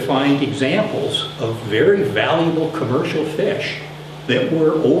to find examples of very valuable commercial fish that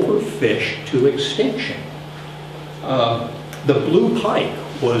were overfished to extinction. The blue pike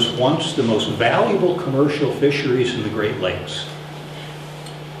was once the most valuable commercial fisheries in the Great Lakes.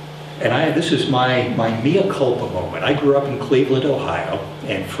 And this is my mea culpa moment. I grew up in Cleveland, Ohio,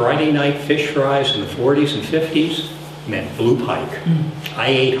 and Friday night fish fries in the 40s and 50s meant blue pike. I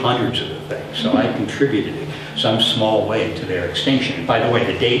ate hundreds of the things, so I contributed in some small way to their extinction. By the way,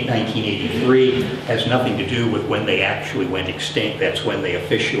 the date 1983 has nothing to do with when they actually went extinct. That's when they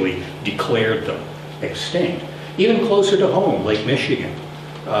officially declared them extinct. Even closer to home, Lake Michigan.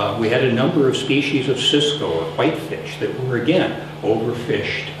 We had a number of species of cisco or whitefish that were again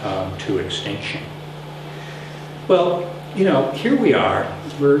overfished to extinction. Well, you know, here we are.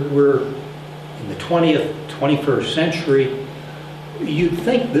 We're in the 20th, 21st century. You'd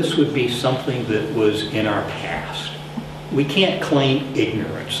think this would be something that was in our past. We can't claim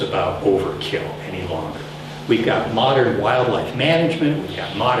ignorance about overkill any longer. We've got modern wildlife management, we've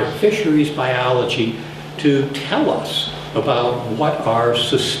got modern fisheries biology to tell us about what are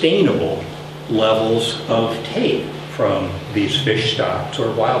sustainable levels of take from these fish stocks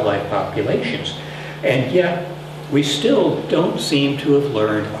or wildlife populations. And yet, we still don't seem to have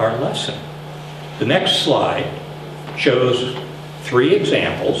learned our lesson. The next slide shows 3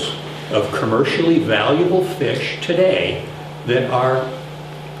 examples of commercially valuable fish today that are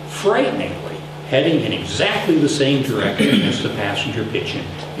frighteningly heading in exactly the same direction as the passenger pigeon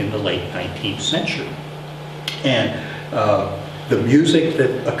in the late 19th century. And the music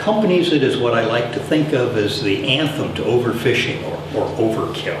that accompanies it is what I like to think of as the anthem to overfishing or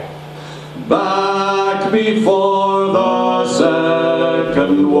overkill. Back before the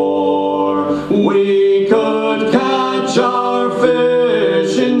Second War, we could catch our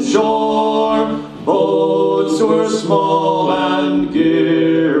fish in shore. Boats were small and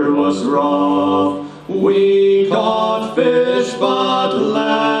gear was rough. We caught fish but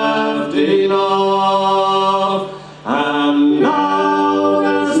left enough. And now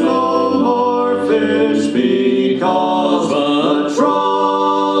there's no more fish because the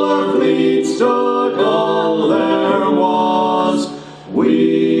trawler fleets took all there was.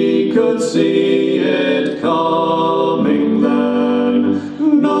 We could see it coming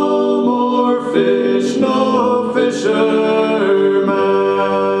then. No more fish, no fishermen.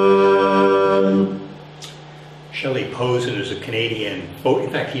 Shelley Posen is a Canadian, in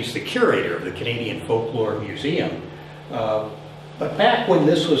fact he's the curator of the Canadian Folklore Museum. But back when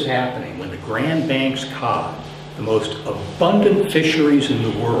this was happening, when the Grand Banks cod, the most abundant fisheries in the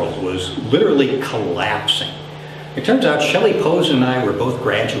world, was literally collapsing. It turns out Shelley Posen and I were both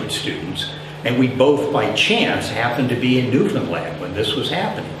graduate students, and we both by chance happened to be in Newfoundland when this was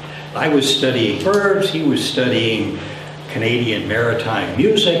happening. I was studying birds, he was studying Canadian maritime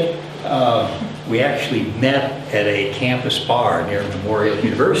music. We actually met at a campus bar near Memorial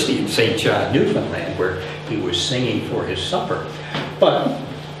University in St. John, Newfoundland, where he was singing for his supper. But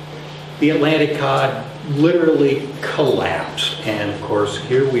the Atlantic cod literally collapsed. And of course,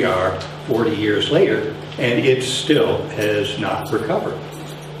 here we are 40 years later, and it still has not recovered.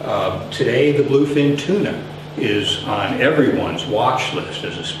 Today, the bluefin tuna is on everyone's watch list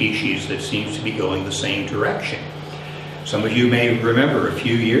as a species that seems to be going the same direction. Some of you may remember a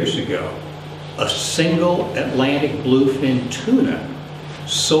few years ago, a single Atlantic bluefin tuna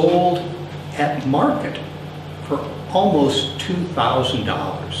sold at market for almost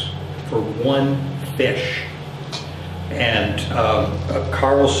 $2,000 for one fish. And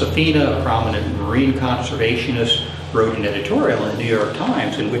Carl Safina, a prominent marine conservationist, wrote an editorial in the New York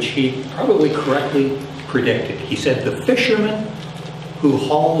Times in which he probably correctly predicted. He said, the fisherman who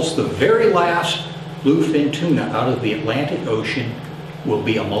hauls the very last bluefin tuna out of the Atlantic Ocean will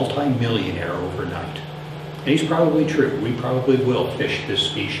be a multi-millionaire overnight. And he's probably true. We probably will fish this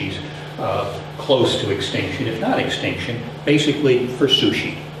species close to extinction, if not extinction, basically for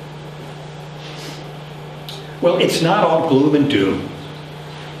sushi. Well, it's not all gloom and doom.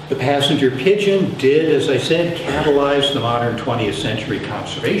 The passenger pigeon did, as I said, catalyze the modern 20th century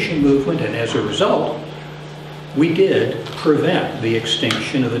conservation movement, and as a result, we did prevent the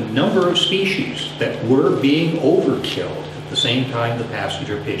extinction of a number of species that were being overkilled at the same time the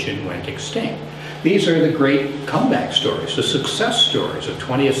passenger pigeon went extinct. These are the great comeback stories, the success stories of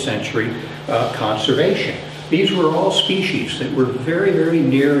 20th century conservation. These were all species that were very, very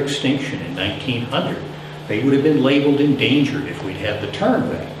near extinction in 1900. They would have been labeled endangered if we'd had the term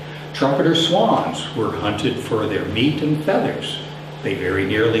then. Trumpeter swans were hunted for their meat and feathers. They very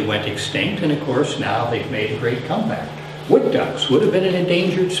nearly went extinct, and of course now they've made a great comeback. Wood ducks would have been an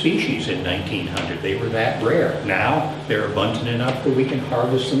endangered species in 1900. They were that rare. Now they're abundant enough that we can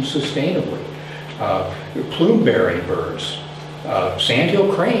harvest them sustainably. Plume-bearing birds,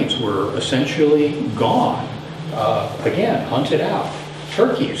 sandhill cranes were essentially gone, again, hunted out.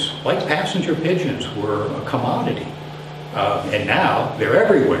 Turkeys, like passenger pigeons, were a commodity. And now they're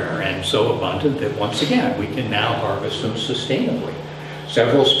everywhere and so abundant that once again we can now harvest them sustainably.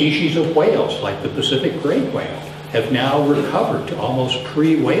 Several species of whales, like the Pacific great whale, have now recovered to almost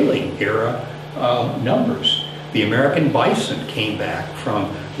pre-whaling era numbers. The American bison came back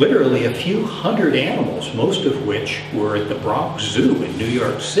from literally a few hundred animals, most of which were at the Bronx Zoo in New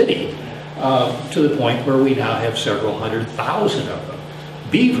York City, to the point where we now have several 100,000 of them.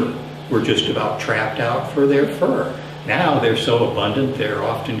 Beaver were just about trapped out for their fur. Now they're so abundant they're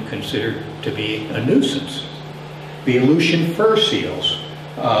often considered to be a nuisance. The Aleutian fur seals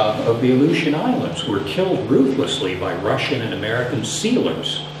of the Aleutian Islands were killed ruthlessly by Russian and American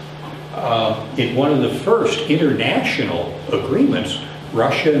sealers. In one of the first international agreements,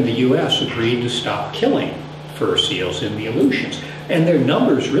 Russia and the US agreed to stop killing fur seals in the Aleutians. And their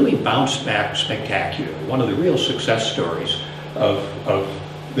numbers really bounced back spectacularly. One of the real success stories of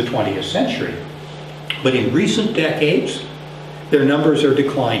the 20th century. But in recent decades, their numbers are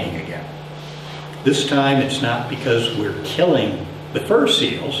declining again. This time it's not because we're killing the fur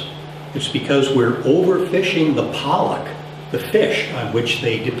seals, it's because we're overfishing the pollock, the fish on which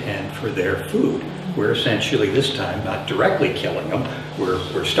they depend for their food. We're essentially this time not directly killing them,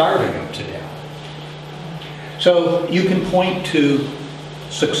 we're starving them to death. So you can point to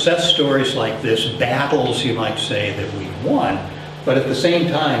success stories like this, battles you might say that we've won, but at the same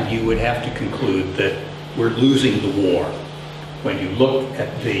time you would have to conclude that we're losing the war. When you look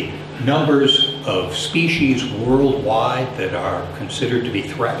at the numbers of species worldwide that are considered to be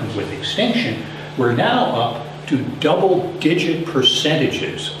threatened with extinction, we're now up to double-digit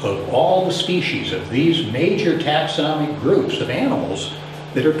percentages of all the species of these major taxonomic groups of animals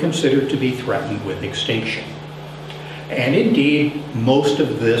that are considered to be threatened with extinction. And indeed, most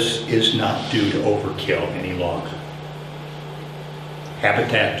of this is not due to overkill any longer.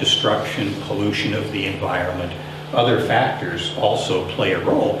 Habitat destruction, pollution of the environment, other factors also play a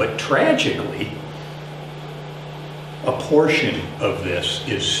role, but tragically, a portion of this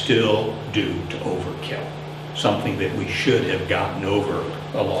is still due to overkill, something that we should have gotten over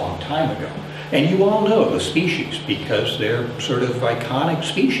a long time ago. And you all know the species because they're sort of iconic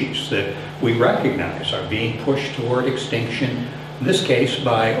species that we recognize are being pushed toward extinction, in this case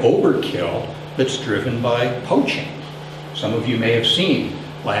by overkill that's driven by poaching. Some of you may have seen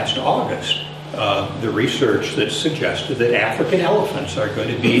last August the research that suggested that African elephants are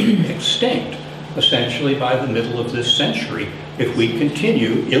going to be extinct essentially by the middle of this century if we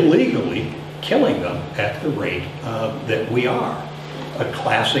continue illegally killing them at the rate that we are. A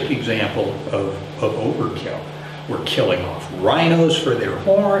classic example of overkill. We're killing off rhinos for their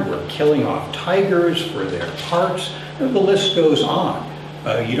horn, we're killing off tigers for their parts, and the list goes on.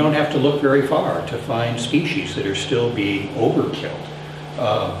 You don't have to look very far to find species that are still being overkilled.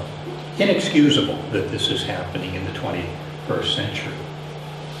 Inexcusable that this is happening in the 21st century.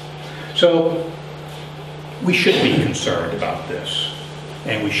 So we should be concerned about this,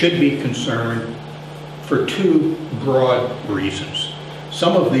 and we should be concerned for two broad reasons.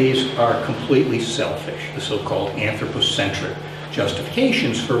 Some of these are completely selfish, the so-called anthropocentric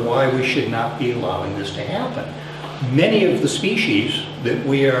justifications for why we should not be allowing this to happen. Many of the species that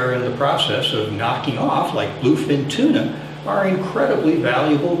we are in the process of knocking off, like bluefin tuna, are incredibly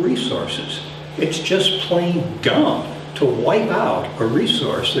valuable resources. It's just plain dumb to wipe out a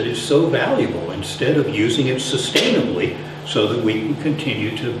resource that is so valuable instead of using it sustainably so that we can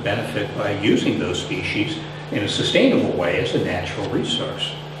continue to benefit by using those species in a sustainable way as a natural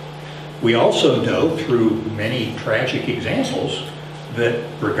resource. We also know through many tragic examples that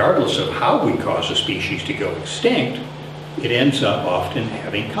regardless of how we cause a species to go extinct, it ends up often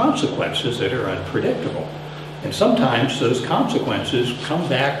having consequences that are unpredictable. And sometimes those consequences come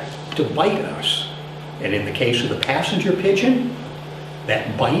back to bite us. And in the case of the passenger pigeon,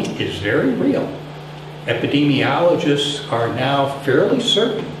 that bite is very real. Epidemiologists are now fairly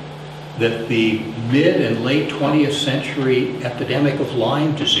certain that the mid and late 20th century epidemic of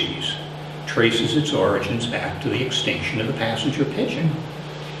Lyme disease traces its origins back to the extinction of the passenger pigeon.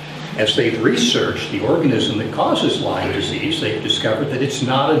 As they've researched the organism that causes Lyme disease, they've discovered that it's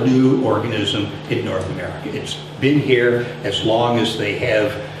not a new organism in North America. It's been here as long as they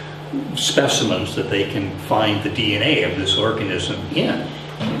have specimens that they can find the DNA of this organism in.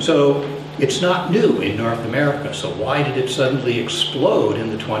 So it's not new in North America, so why did it suddenly explode in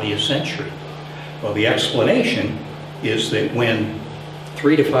the 20th century? Well, the explanation is that when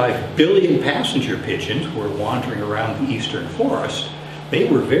 3 to 5 billion passenger pigeons were wandering around the eastern forest, they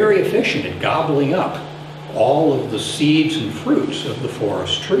were very efficient at gobbling up all of the seeds and fruits of the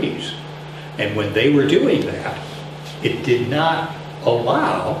forest trees. And when they were doing that, it did not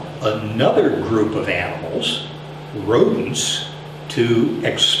allow another group of animals, rodents, to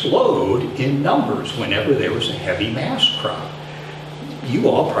explode in numbers whenever there was a heavy mast crop. You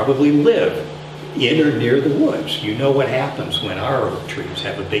all probably live in or near the woods. You know what happens when our oak trees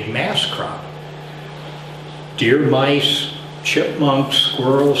have a big mast crop. Deer, mice, chipmunks,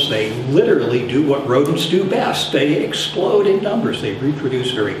 squirrels, they literally do what rodents do best. They explode in numbers. They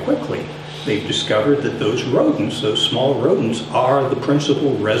reproduce very quickly. They've discovered that those rodents, those small rodents, are the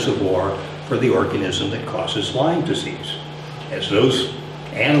principal reservoir for the organism that causes Lyme disease. As those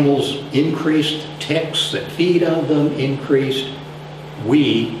animals increased, ticks that feed on them increased,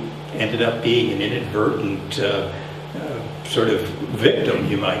 we ended up being an inadvertent sort of victim,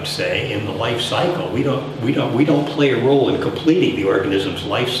 you might say, in the life cycle. We don't play a role in completing the organism's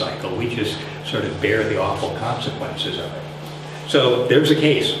life cycle. We just sort of bear the awful consequences of it. So there's a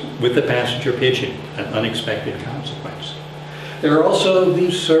case with the passenger pigeon, an unexpected consequence. There are also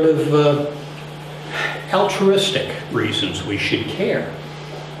these sort of altruistic reasons we should care.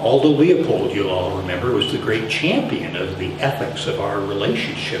 Aldo Leopold, you'll all remember, was the great champion of the ethics of our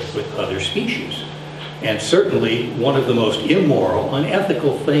relationship with other species. And certainly one of the most immoral,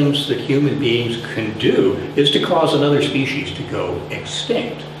 unethical things that human beings can do is to cause another species to go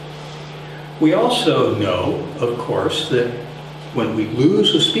extinct. We also know, of course, that when we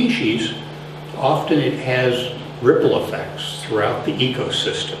lose a species, often it has ripple effects throughout the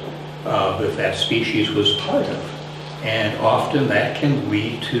ecosystem that species was part of. And often that can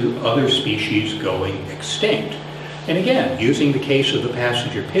lead to other species going extinct. And again, using the case of the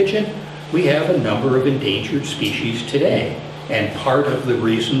passenger pigeon, we have a number of endangered species today. And part of the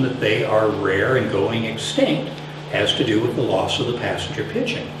reason that they are rare and going extinct has to do with the loss of the passenger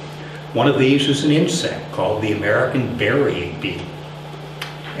pigeon. One of these is an insect called the American burying beetle.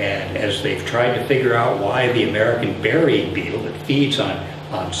 And as they've tried to figure out why the American burying beetle that feeds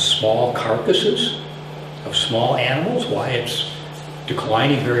on small carcasses of small animals, why it's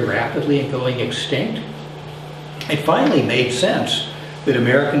declining very rapidly and going extinct, it finally made sense that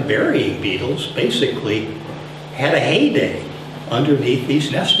American burying beetles basically had a heyday underneath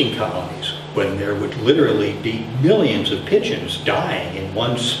these nesting colonies when there would literally be millions of pigeons dying in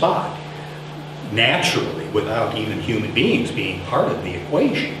one spot naturally without even human beings being part of the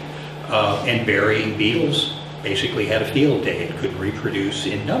equation. And burying beetles basically had a field day and could reproduce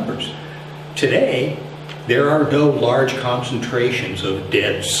in numbers. Today, there are no large concentrations of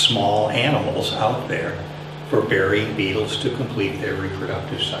dead small animals out there for burying beetles to complete their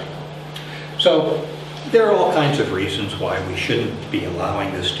reproductive cycle. So there are all kinds of reasons why we shouldn't be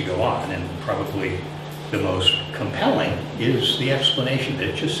allowing this to go on, and probably the most compelling is the explanation that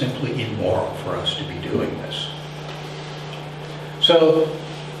it's just simply immoral for us to be doing this. So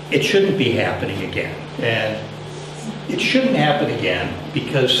it shouldn't be happening again, and it shouldn't happen again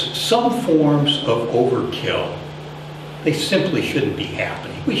because some forms of overkill, they simply shouldn't be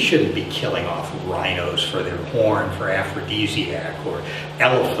happening. We shouldn't be killing off rhinos for their horn for aphrodisiac or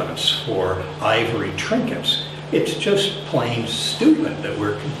elephants for ivory trinkets. It's just plain stupid that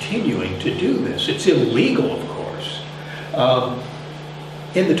we're continuing to do this. It's illegal, of course.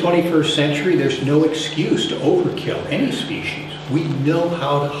 In the 21st century, there's no excuse to overkill any species. We know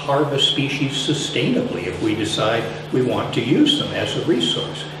how to harvest species sustainably if we decide we want to use them as a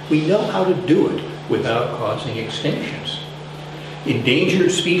resource. We know how to do it without causing extinctions.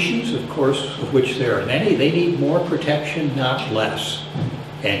 Endangered species, of course, of which there are many, they need more protection, not less.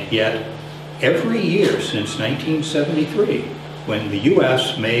 And yet, every year since 1973, when the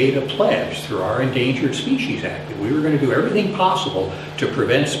U.S. made a pledge through our Endangered Species Act that we were going to do everything possible to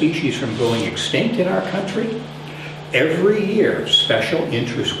prevent species from going extinct in our country, every year special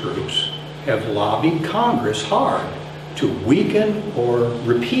interest groups have lobbied Congress hard to weaken or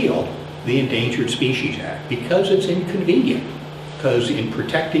repeal the Endangered Species Act because it's inconvenient. Because in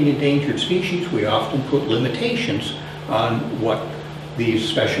protecting endangered species, we often put limitations on what these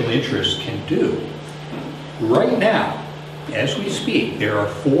special interests can do. Right now, as we speak, there are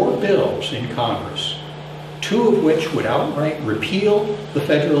 4 bills in Congress, 2 of which would outright repeal the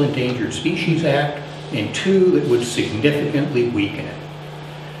Federal Endangered Species Act, and 2 that would significantly weaken it.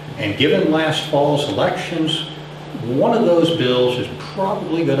 And given last fall's elections, one of those bills is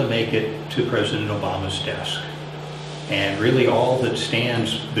probably going to make it to President Obama's desk. And really all that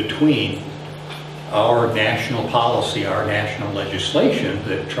stands between our national policy, our national legislation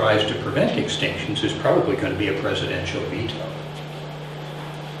that tries to prevent extinctions is probably going to be a presidential veto.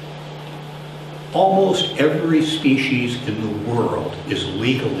 Almost every species in the world is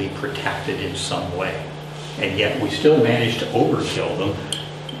legally protected in some way, and yet we still manage to overkill them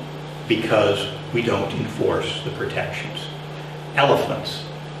because we don't enforce the protections. Elephants,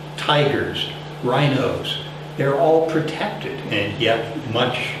 tigers, rhinos, they're all protected, and yet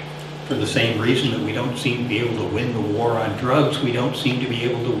much for the same reason that we don't seem to be able to win the war on drugs, we don't seem to be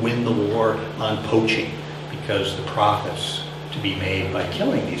able to win the war on poaching because the profits to be made by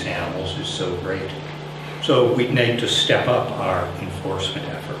killing these animals is so great. So So we need to step up our enforcement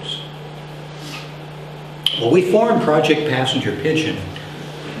efforts. Well, we formed Project Passenger Pigeon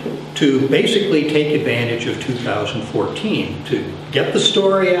to basically take advantage of 2014, to get the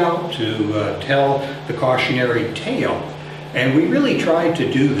story out, to tell the cautionary tale. And we really tried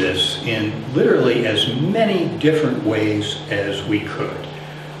to do this in literally as many different ways as we could.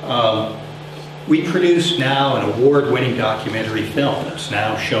 We produced now an award-winning documentary film that's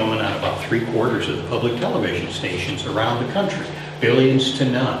now shown on about 3/4 of the public television stations around the country. Billions to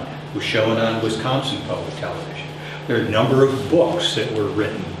None was shown on Wisconsin public television. There are a number of books that were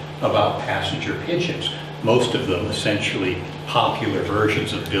written about passenger pigeons, most of them essentially popular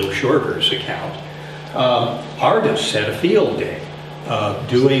versions of Bill Shorter's account. Artists had a field day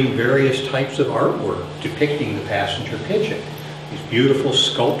doing various types of artwork depicting the passenger pigeon. These beautiful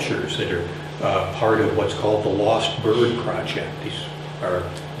sculptures that are part of what's called the Lost Bird Project. These are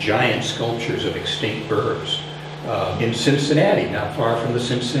giant sculptures of extinct birds. In Cincinnati, not far from the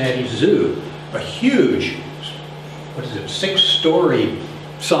Cincinnati Zoo, a huge, 6-story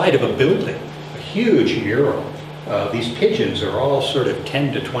side of a building, a huge mural. These pigeons are all sort of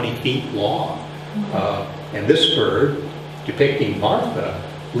 10 to 20 feet long. And this bird, depicting Martha,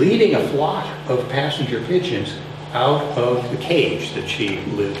 leading a flock of passenger pigeons out of the cage that she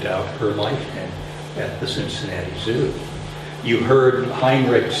lived out her life in at the Cincinnati Zoo. You heard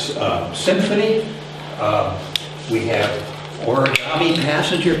Heinrich's symphony. We have origami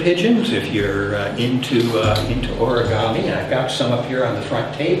passenger pigeons, if you're into origami. And I've got some up here on the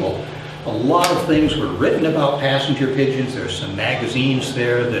front table. A lot of things were written about passenger pigeons. There's some magazines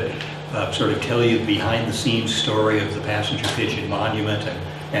there that sort of tell you the behind-the-scenes story of the passenger pigeon monument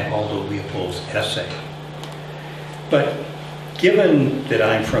and Aldo Leopold's essay. But given that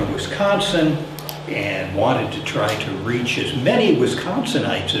I'm from Wisconsin and wanted to try to reach as many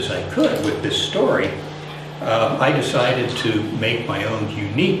Wisconsinites as I could with this story, I decided to make my own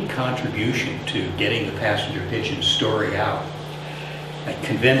unique contribution to getting the passenger pigeon story out. I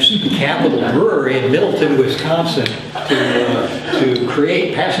convinced the Capital Brewery in Middleton, Wisconsin to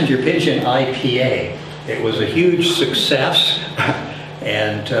create Passenger Pigeon IPA. It was a huge success,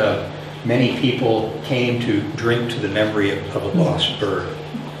 and many people came to drink to the memory of a lost bird.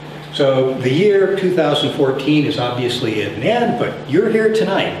 So the year 2014 is obviously at an end, but you're here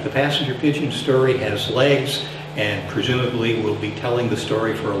tonight. The passenger pigeon story has legs, and presumably we'll be telling the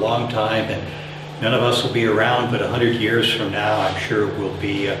story for a long time, and none of us will be around, but 100 years from now, I'm sure we'll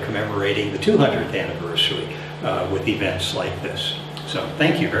be commemorating the 200th anniversary with events like this. So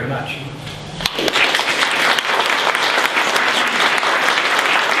thank you very much.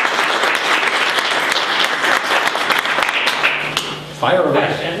 Fire away.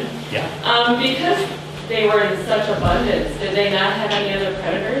 Question. Yeah. Because they were in such abundance, did they not have any other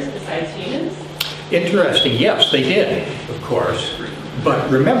predators besides humans? Interesting. Yes, they did, of course. But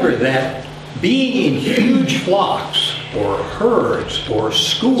remember that being in huge flocks or herds or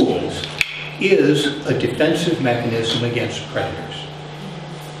schools is a defensive mechanism against predators.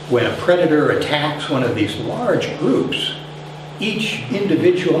 When a predator attacks one of these large groups, each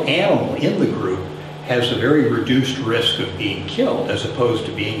individual animal in the group has a very reduced risk of being killed, as opposed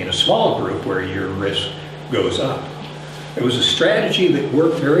to being in a small group where your risk goes up. It was a strategy that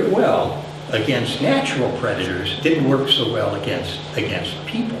worked very well against natural predators, didn't work so well against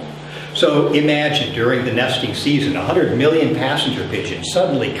people. So imagine during the nesting season, 100 million passenger pigeons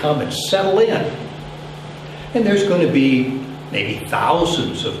suddenly come and settle in. And there's going to be maybe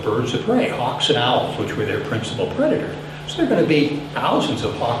thousands of birds of prey, hawks and owls, which were their principal predator. So there are going to be thousands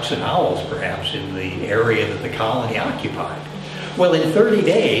of hawks and owls, perhaps, in the area that the colony occupied. Well, in 30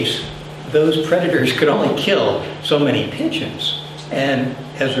 days, those predators could only kill so many pigeons. And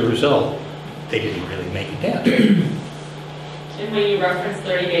as a result, they didn't really make a dent. And when you reference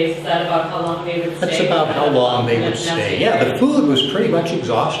 30 days, is that about how long they would stay? That's about how long they would stay. Yeah, the food was pretty much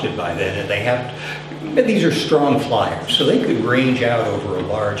exhausted by then, and they have, these are strong flyers, so they could range out over a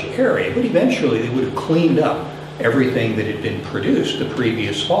large area, but eventually they would have cleaned up everything that had been produced the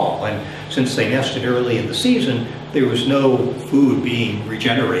previous fall. And since they nested early in the season, there was no food being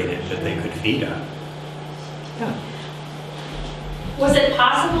regenerated that they could feed on. Yeah. Was it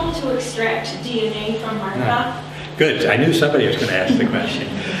possible to extract DNA from Martha? Good. I knew somebody was going to ask the question.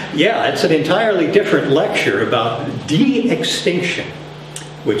 Yeah, it's an entirely different lecture about de-extinction,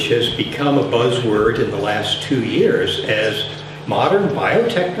 which has become a buzzword in the last 2 years as modern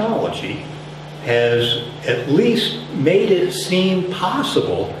biotechnology has at least made it seem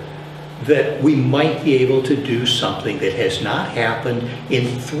possible that we might be able to do something that has not happened in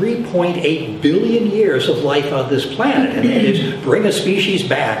 3.8 billion years of life on this planet, and that is bring a species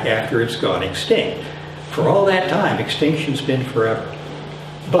back after it's gone extinct. For all that time, extinction's been forever.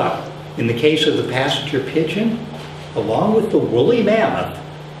 But in the case of the passenger pigeon, along with the woolly mammoth,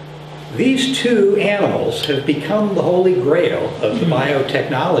 these two animals have become the holy grail of the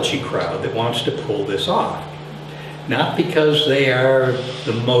biotechnology crowd that wants to pull this off. Not because they are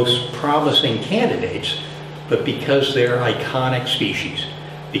the most promising candidates, but because they're iconic species.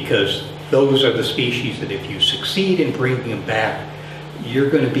 Because those are the species that if you succeed in bringing them back, you're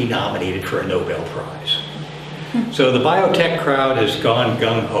going to be nominated for a Nobel Prize. So the biotech crowd has gone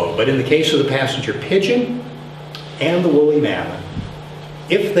gung-ho, but in the case of the passenger pigeon and the woolly mammoth,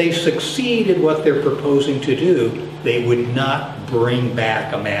 if they succeed in what they're proposing to do, they would not bring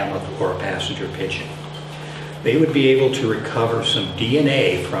back a mammoth or a passenger pigeon. They would be able to recover some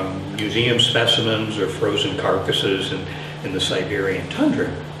DNA from museum specimens or frozen carcasses in the Siberian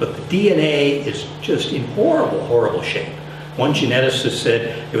tundra, but the DNA is just in horrible, horrible shape. One geneticist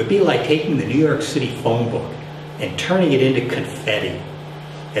said it would be like taking the New York City phone book and turning it into confetti,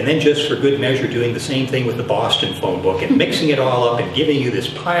 and then just for good measure doing the same thing with the Boston phone book and mixing it all up and giving you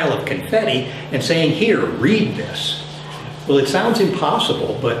this pile of confetti and saying, here, read this. Well, it sounds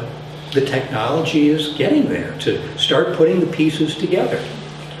impossible, but the technology is getting there to start putting the pieces together.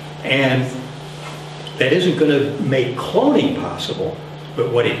 And that isn't going to make cloning possible,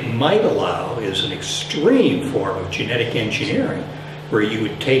 but what it might allow is an extreme form of genetic engineering where you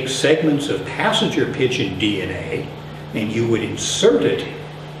would take segments of passenger pigeon DNA and you would insert it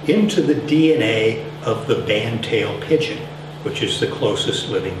into the DNA of the band-tail pigeon, which is the closest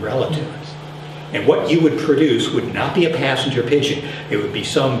living relative. And what you would produce would not be a passenger pigeon. It would be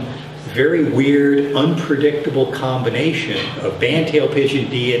some very weird, unpredictable combination of band-tail pigeon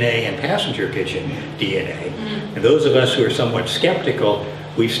DNA and passenger pigeon DNA. And those of us who are somewhat skeptical,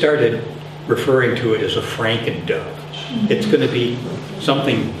 we've started referring to it as a Franken-dove. It's going to be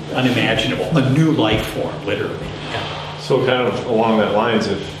something unimaginable, a new life form, literally. So kind of along that lines,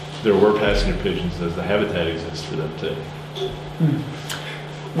 if there were passenger pigeons, does the habitat exist for them too?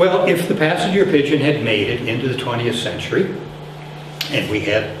 Well, if the passenger pigeon had made it into the 20th century and we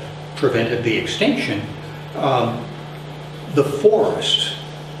had prevented the extinction, the forests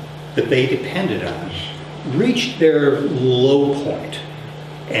that they depended on reached their low point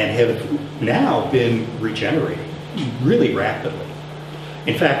and have now been regenerating really rapidly.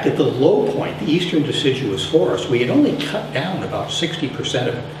 In fact, at the low point, the eastern deciduous forest, we had only cut down about 60%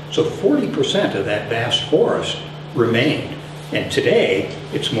 of it. So 40% of that vast forest remained. And today,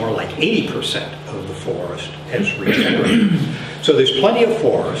 it's more like 80% of the forest has regenerated. So there's plenty of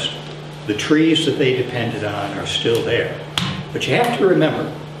forest. The trees that they depended on are still there. But you have to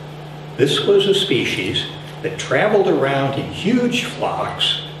remember, this was a species that traveled around in huge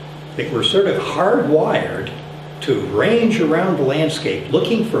flocks that were sort of hardwired to range around the landscape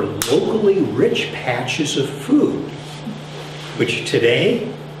looking for locally rich patches of food, which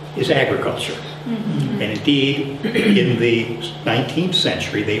today is agriculture. And indeed, in the 19th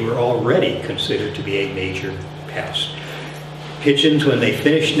century, they were already considered to be a major pest. Pigeons, when they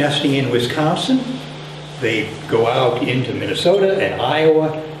finish nesting in Wisconsin, they go out into Minnesota and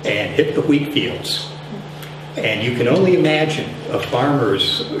Iowa and hit the wheat fields. And you can only imagine a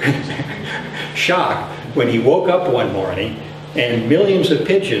farmer's shock when he woke up one morning and millions of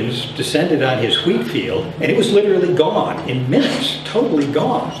pigeons descended on his wheat field, and it was literally gone in minutes, totally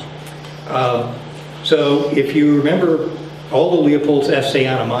gone. So if you remember Aldo Leopold's essay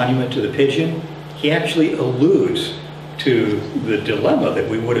on A Monument to the Pigeon, he actually alludes to the dilemma that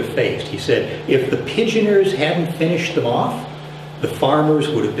we would have faced. He said, if the pigeoners hadn't finished them off, the farmers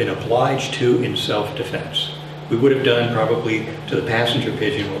would have been obliged to in self-defense. We would have done probably to the passenger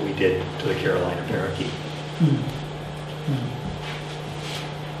pigeon what we did to the Carolina parakeet.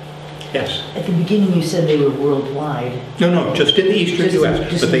 Yes? At the beginning you said they were worldwide. No, just in the eastern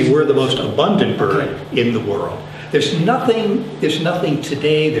U.S., but they were the most abundant bird in the world. There's nothing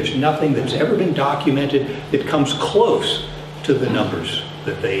today, there's nothing that's ever been documented that comes close to the numbers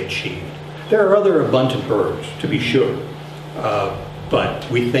that they achieved. There are other abundant birds, to be sure,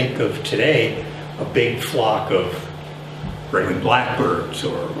 but we think of today a big flock of gray-winged blackbirds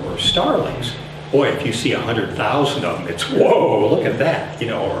or starlings. Boy, if you see 100,000 of them, it's, whoa, look at that,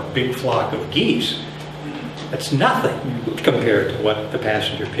 or a big flock of geese. That's nothing compared to what the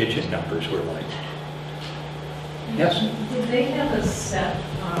passenger pigeon numbers were like. Yes? Did they have a set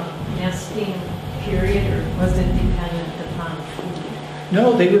nesting period, or was it dependent upon food?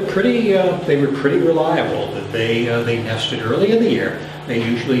 No, they were pretty reliable. They nested early in the year. They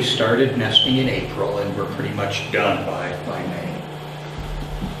usually started nesting in April and were pretty much done by May.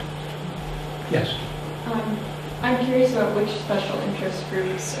 Yes? I'm curious about which special interest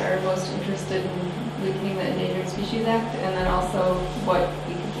groups are most interested in weakening the Endangered Species Act, and then also what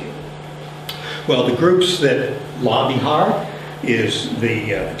we can do. Well, the groups that lobby hard is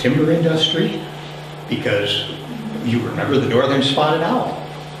the timber industry, because you remember the northern spotted owl.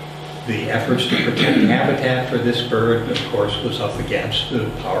 The efforts to protect habitat for this bird, of course, was up against the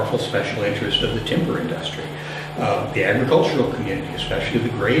powerful special interest of the timber industry. The agricultural community, especially the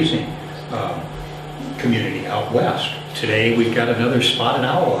grazing community out west. Today we've got another spotted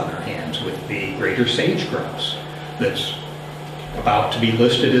owl on our hands with the greater sage grouse that's about to be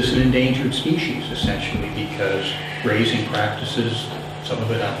listed as an endangered species, essentially because grazing practices, some of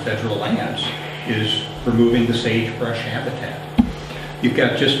it on federal lands, is removing the sagebrush habitat. You've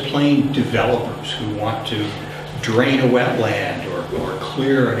got just plain developers who want to drain a wetland or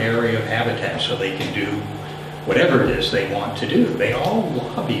clear an area of habitat so they can do whatever it is they want to do. They all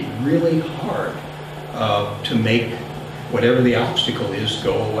lobby really hard to make whatever the obstacle is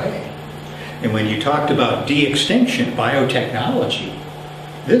go away. And when you talked about de-extinction, biotechnology,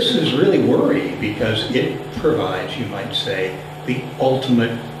 this is really worrying because it provides, you might say, the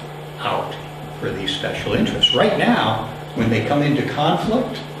ultimate out for these special interests. Right now, when they come into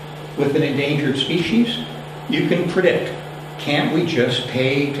conflict with an endangered species, you can predict, can't we just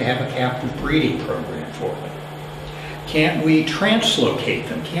pay to have a captive breeding program for them? Can't we translocate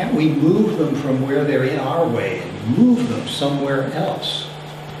them? Can't we move them from where they're in our way and move them somewhere else?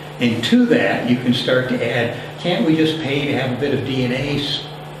 And to that, you can start to add, can't we just pay to have a bit of DNA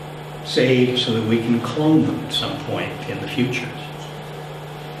saved so that we can clone them at some point in the future?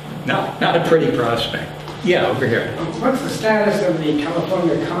 No, not a pretty prospect. Yeah, over here. What's the status of the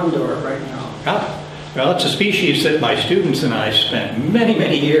California condor right now? Well, it's a species that my students and I spent many,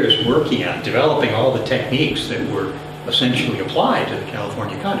 many years working on, developing all the techniques that were essentially applied to the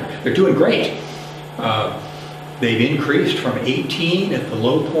California condor. They're doing great. They've increased from 18 at the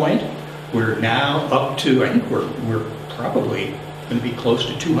low point. We're now up to, I think we're probably going to be close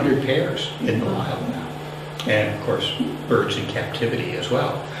to 200 pairs in the wild now. And of course, birds in captivity as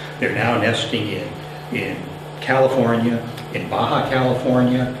well. They're now nesting in California, in Baja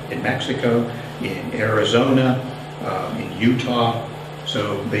California, in Mexico, in Arizona, in Utah.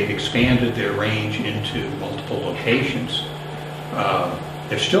 So they've expanded their range into multiple locations.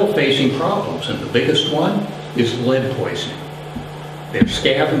 They're still facing problems, and the biggest one is lead poisoning. They're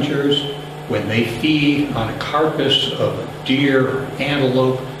scavengers. When they feed on a carcass of a deer or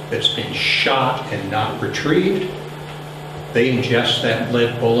antelope that's been shot and not retrieved, they ingest that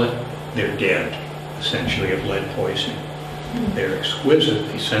lead bullet, they're dead, essentially, of lead poisoning. They're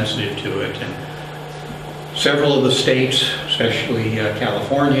exquisitely sensitive to it, and several of the states, especially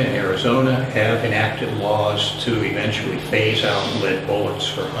California and Arizona, have enacted laws to eventually phase out lead bullets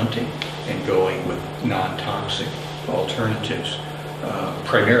for hunting and going with non-toxic alternatives,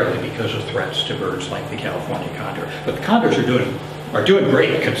 primarily because of threats to birds like the California condor. But the condors are doing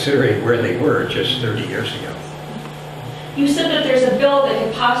great considering where they were just 30 years ago. You said that there's a bill that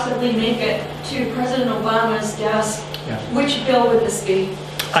could possibly make it to President Obama's desk. Yeah. Which bill would this be?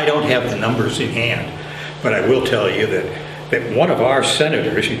 I don't have the numbers in hand, but I will tell you that one of our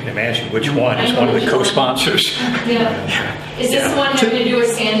senators, you can imagine which one, is one of the co-sponsors. Yeah. Is this the one having to do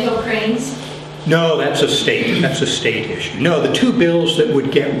with sandhill cranes? No, that's a state issue. No, the two bills that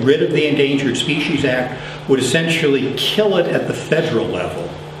would get rid of the Endangered Species Act would essentially kill it at the federal level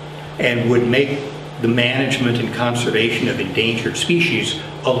and would make the management and conservation of endangered species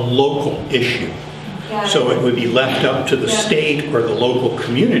a local issue. So it would be left up to the state or the local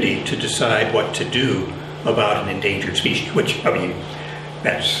community to decide what to do about an endangered species, which, I mean,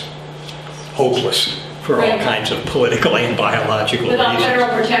 that's hopeless for all kinds of political and biological reasons. Without federal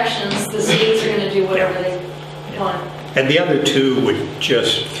protections, the states are going to do whatever they want. And the other two would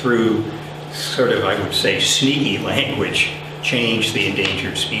just, through sort of, I would say, sneaky language, change the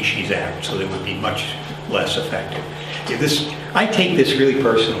Endangered Species Act so that it would be much less effective. I take this really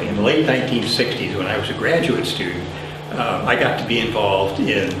personally. In the late 1960s, when I was a graduate student, I got to be involved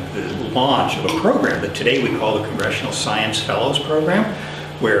in the launch of a program that today we call the Congressional Science Fellows Program,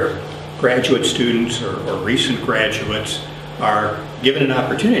 where graduate students or recent graduates are given an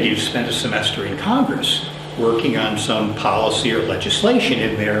opportunity to spend a semester in Congress working on some policy or legislation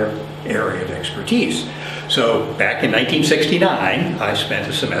in their area of expertise. So back in 1969, I spent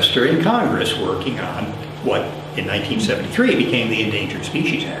a semester in Congress working on what in 1973 became the Endangered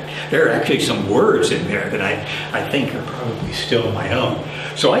Species Act. There are actually some words in there that I think are probably still my own.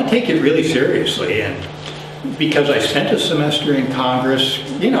 So I take it really seriously, and because I spent a semester in Congress,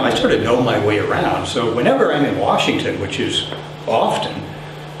 you know, I sort of know my way around. So whenever I'm in Washington, which is often,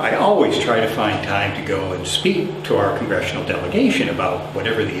 I always try to find time to go and speak to our congressional delegation about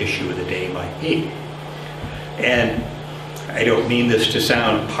whatever the issue of the day might be. And I don't mean this to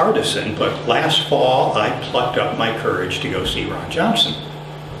sound partisan, but last fall I plucked up my courage to go see Ron Johnson.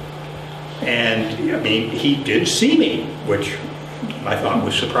 And I mean, he did see me, which I thought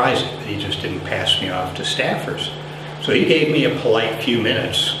was surprising, that he just didn't pass me off to staffers. So he gave me a polite few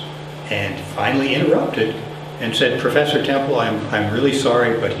minutes and finally interrupted and said, Professor Temple, I'm really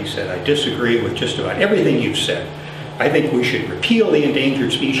sorry, but he said, I disagree with just about everything you've said. I think we should repeal the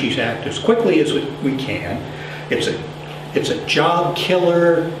Endangered Species Act as quickly as we can. It's a job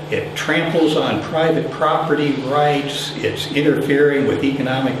killer. It tramples on private property rights. It's interfering with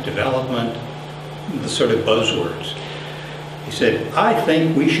economic development, the sort of buzzwords. He said, I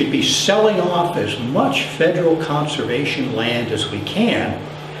think we should be selling off as much federal conservation land as we can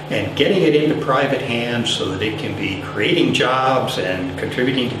and getting it into private hands so that it can be creating jobs and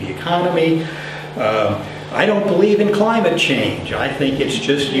contributing to the economy. I don't believe in climate change. I think it's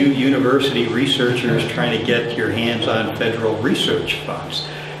just you university researchers trying to get your hands on federal research funds.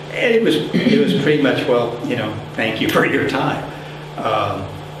 And it was pretty much, well, you know, thank you for your time.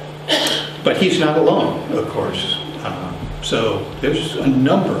 But he's not alone, of course. So there's a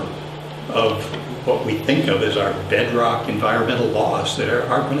number of what we think of as our bedrock environmental laws that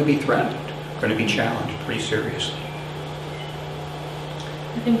are going to be threatened, going to be challenged pretty seriously.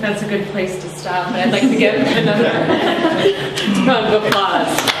 I think that's a good place to stop, and I'd like to give another round of applause.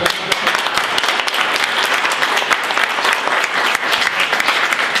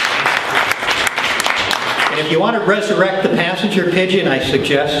 And if you want to resurrect the passenger pigeon, I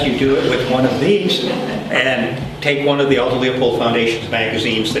suggest you do it with one of these and take one of the Aldo Leopold Foundation's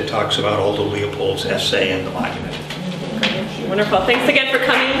magazines that talks about Aldo Leopold's essay in the monument. Wonderful. Thanks again for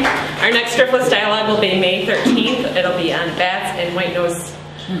coming. Our next Driftless Dialogue will be May 13th. It'll be on bats and white nose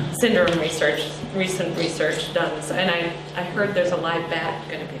syndrome research, recent research done. And I heard there's a live bat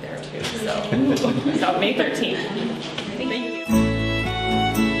going to be there too. So May 13th. Thank you.